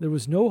 There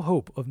was no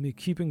hope of me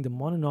keeping the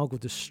Mononago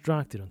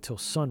distracted until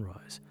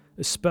sunrise,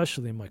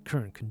 especially in my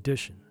current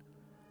condition.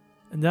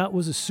 And that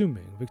was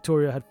assuming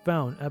Victoria had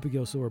found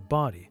Abigail's lower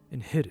body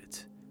and hid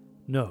it.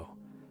 No,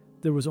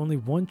 there was only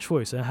one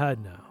choice I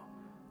had now,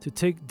 to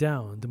take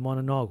down the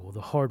Mononago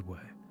the hard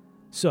way.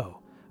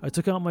 So, I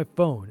took out my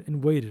phone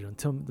and waited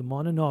until the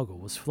Mononago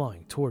was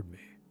flying toward me.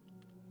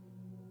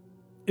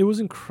 It was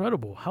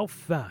incredible how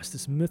fast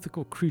this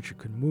mythical creature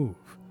could move.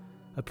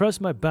 I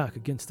pressed my back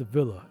against the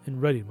villa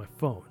and readied my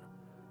phone.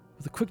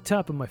 With a quick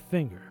tap of my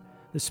finger,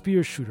 the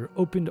spear shooter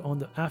opened on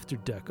the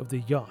afterdeck of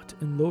the yacht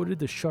and loaded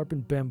the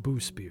sharpened bamboo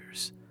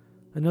spears.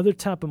 Another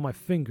tap of my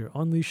finger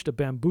unleashed a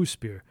bamboo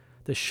spear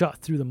that shot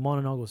through the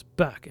Mononago's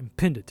back and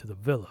pinned it to the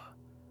villa.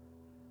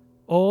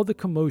 All the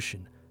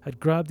commotion had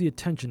grabbed the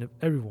attention of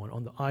everyone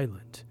on the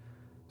island.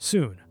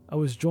 Soon, I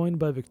was joined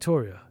by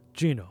Victoria,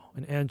 Gino,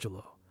 and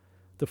Angelo.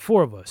 The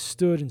four of us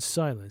stood in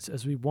silence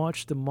as we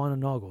watched the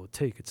Mononago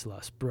take its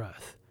last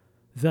breath.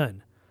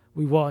 Then,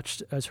 we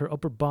watched as her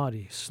upper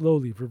body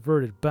slowly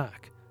reverted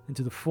back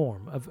into the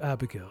form of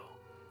Abigail.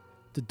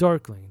 The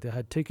darkling that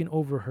had taken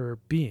over her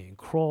being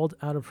crawled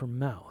out of her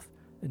mouth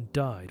and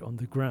died on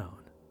the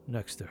ground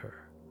next to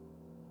her.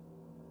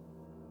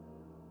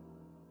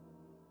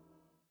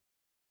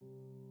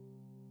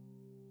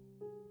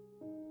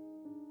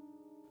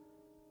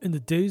 In the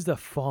days that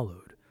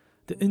followed,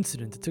 the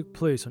incident that took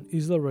place on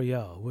Isla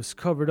Royale was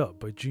covered up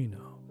by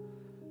Gino.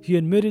 He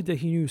admitted that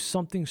he knew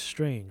something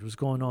strange was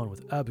going on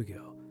with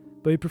Abigail,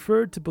 but he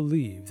preferred to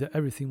believe that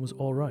everything was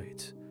all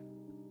right.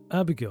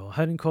 Abigail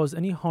hadn't caused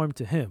any harm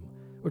to him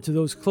or to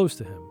those close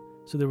to him,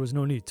 so there was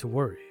no need to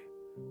worry.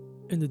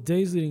 In the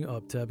days leading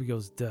up to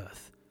Abigail's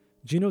death,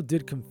 Gino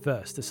did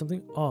confess that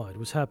something odd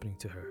was happening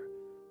to her.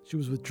 She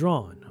was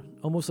withdrawn,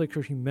 almost like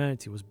her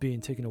humanity was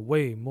being taken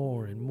away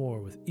more and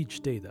more with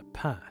each day that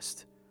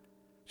passed.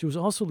 She was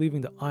also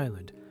leaving the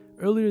island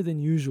earlier than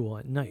usual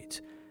at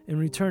night and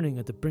returning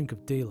at the brink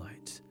of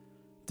daylight.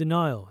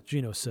 Denial,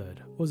 Gino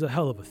said, was a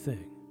hell of a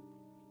thing.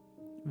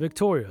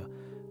 Victoria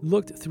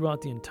looked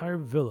throughout the entire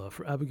villa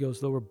for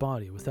Abigail's lower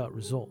body without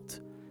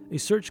result. A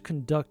search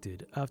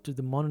conducted after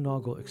the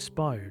Mononago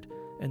expired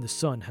and the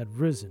sun had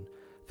risen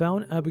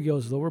found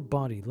Abigail's lower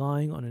body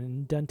lying on an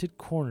indented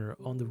corner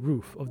on the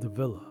roof of the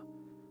villa.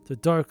 The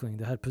darkling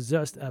that had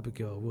possessed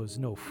Abigail was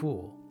no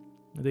fool.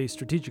 They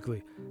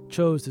strategically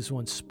chose this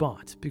one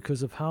spot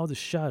because of how the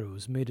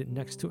shadows made it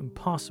next to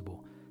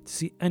impossible to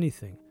see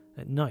anything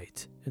at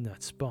night in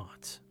that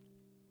spot.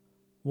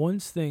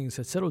 Once things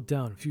had settled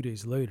down a few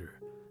days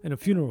later, and a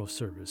funeral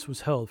service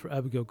was held for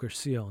Abigail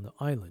Garcia on the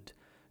island,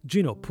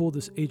 Gino pulled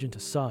this agent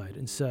aside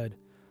and said,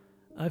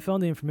 "I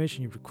found the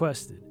information you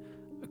requested.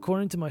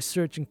 According to my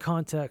search and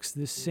contacts,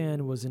 this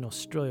San was in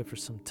Australia for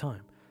some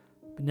time,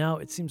 but now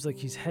it seems like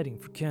he's heading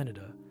for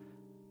Canada.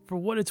 For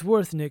what it's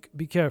worth, Nick,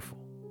 be careful.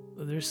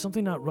 There's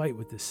something not right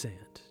with this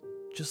Sand.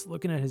 Just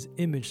looking at his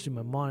image through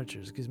my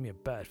monitors gives me a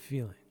bad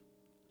feeling."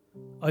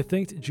 I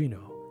thanked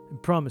Gino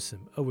and promised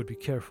him I would be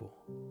careful.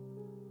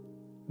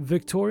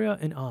 Victoria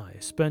and I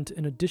spent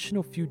an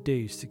additional few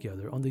days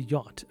together on the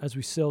yacht as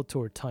we sailed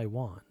toward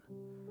Taiwan.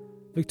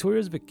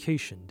 Victoria's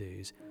vacation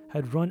days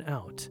had run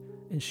out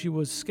and she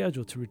was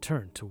scheduled to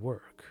return to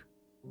work.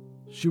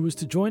 She was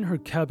to join her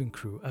cabin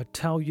crew at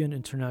Taoyuan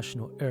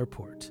International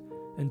Airport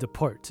and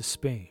depart to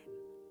Spain.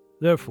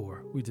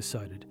 Therefore, we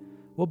decided,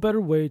 what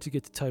better way to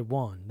get to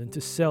Taiwan than to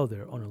sail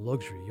there on a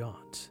luxury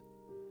yacht?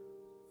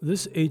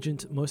 This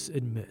agent must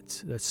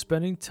admit that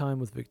spending time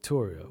with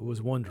Victoria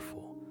was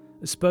wonderful,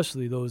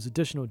 especially those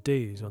additional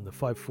days on the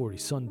 540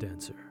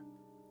 Sundancer.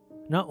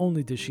 Not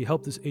only did she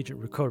help this agent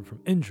recover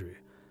from injury,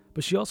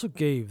 but she also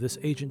gave this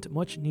agent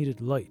much needed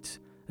light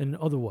in an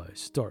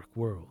otherwise dark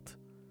world.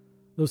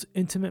 Those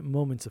intimate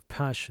moments of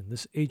passion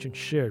this agent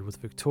shared with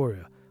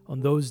Victoria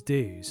on those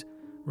days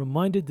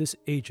reminded this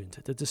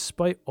agent that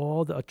despite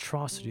all the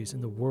atrocities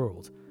in the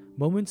world,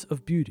 moments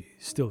of beauty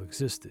still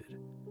existed.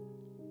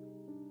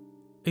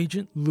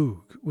 Agent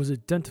Lug was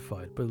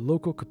identified by the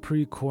local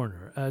Capri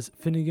coroner as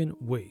Finnegan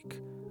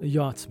Wake, a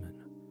yachtsman.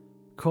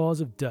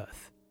 Cause of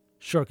death,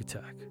 shark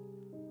attack.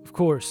 Of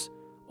course,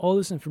 all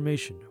this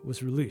information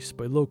was released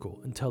by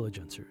local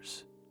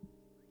intelligencers.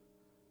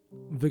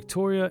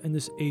 Victoria and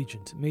this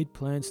agent made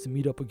plans to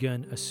meet up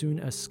again as soon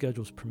as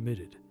schedules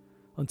permitted.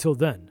 Until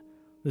then,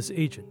 this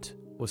agent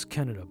was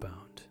Canada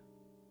bound.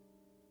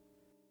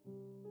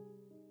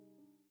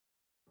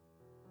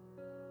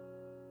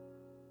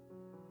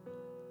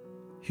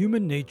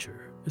 Human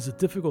nature is a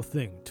difficult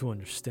thing to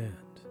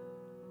understand.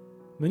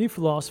 Many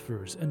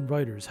philosophers and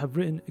writers have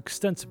written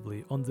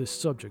extensively on this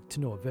subject to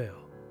no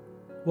avail.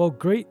 While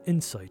great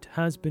insight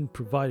has been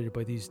provided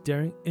by these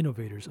daring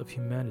innovators of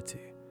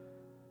humanity,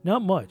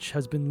 not much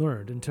has been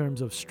learned in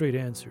terms of straight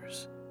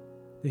answers.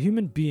 The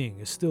human being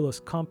is still as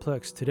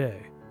complex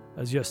today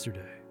as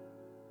yesterday.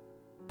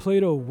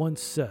 Plato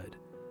once said,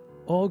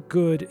 "All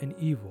good and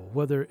evil,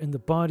 whether in the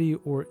body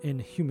or in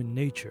human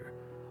nature,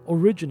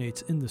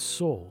 originates in the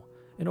soul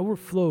and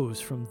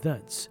overflows from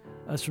thence,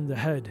 as from the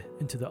head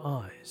into the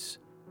eyes."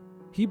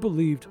 He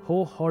believed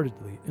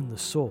wholeheartedly in the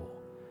soul,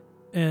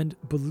 and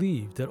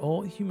believed that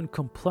all human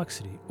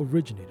complexity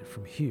originated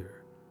from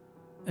here.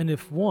 And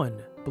if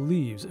one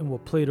believes in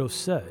what Plato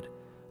said,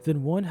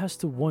 then one has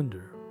to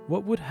wonder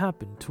what would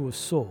happen to a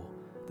soul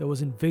that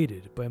was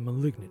invaded by a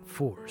malignant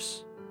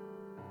force.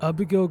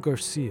 Abigail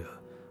Garcia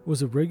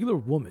was a regular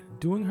woman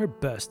doing her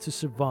best to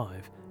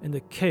survive in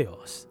the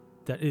chaos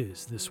that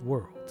is this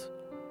world.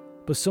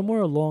 But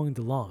somewhere along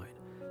the line,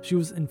 she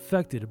was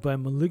infected by a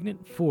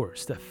malignant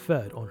force that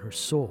fed on her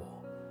soul.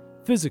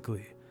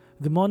 Physically,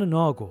 the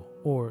Mononagal,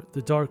 or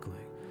the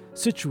Darkling,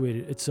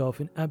 situated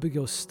itself in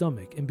Abigail's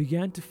stomach and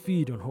began to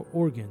feed on her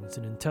organs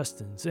and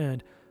intestines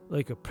and,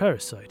 like a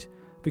parasite,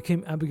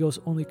 became Abigail's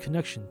only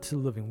connection to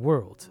the living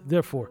world,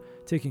 therefore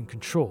taking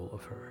control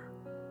of her.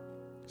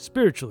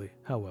 Spiritually,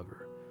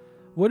 however,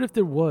 what if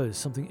there was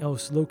something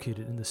else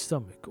located in the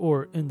stomach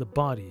or in the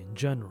body in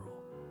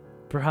general?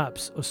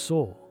 Perhaps a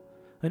soul,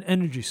 an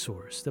energy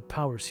source that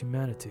powers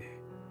humanity,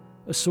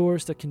 a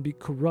source that can be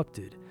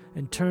corrupted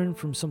and turned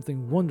from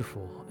something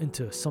wonderful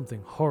into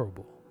something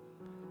horrible.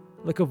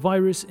 Like a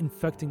virus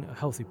infecting a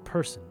healthy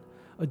person,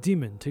 a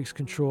demon takes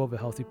control of a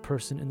healthy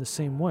person in the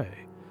same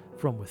way,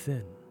 from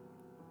within.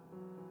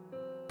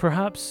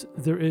 Perhaps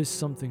there is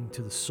something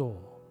to the soul,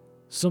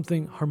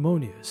 something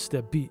harmonious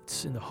that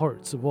beats in the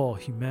hearts of all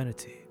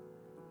humanity.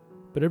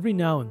 But every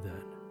now and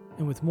then,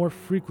 and with more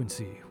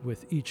frequency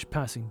with each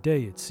passing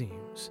day it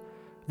seems,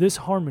 this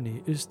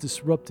harmony is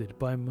disrupted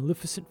by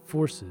maleficent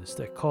forces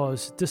that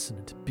cause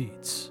dissonant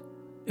beats.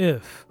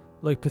 If,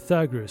 like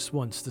Pythagoras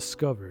once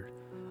discovered,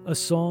 a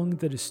song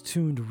that is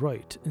tuned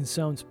right and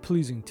sounds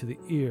pleasing to the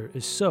ear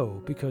is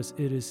so because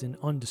it is an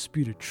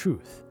undisputed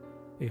truth,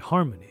 a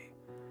harmony,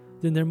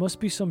 then there must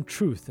be some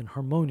truth in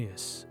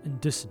harmonious and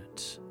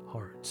dissonant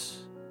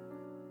hearts.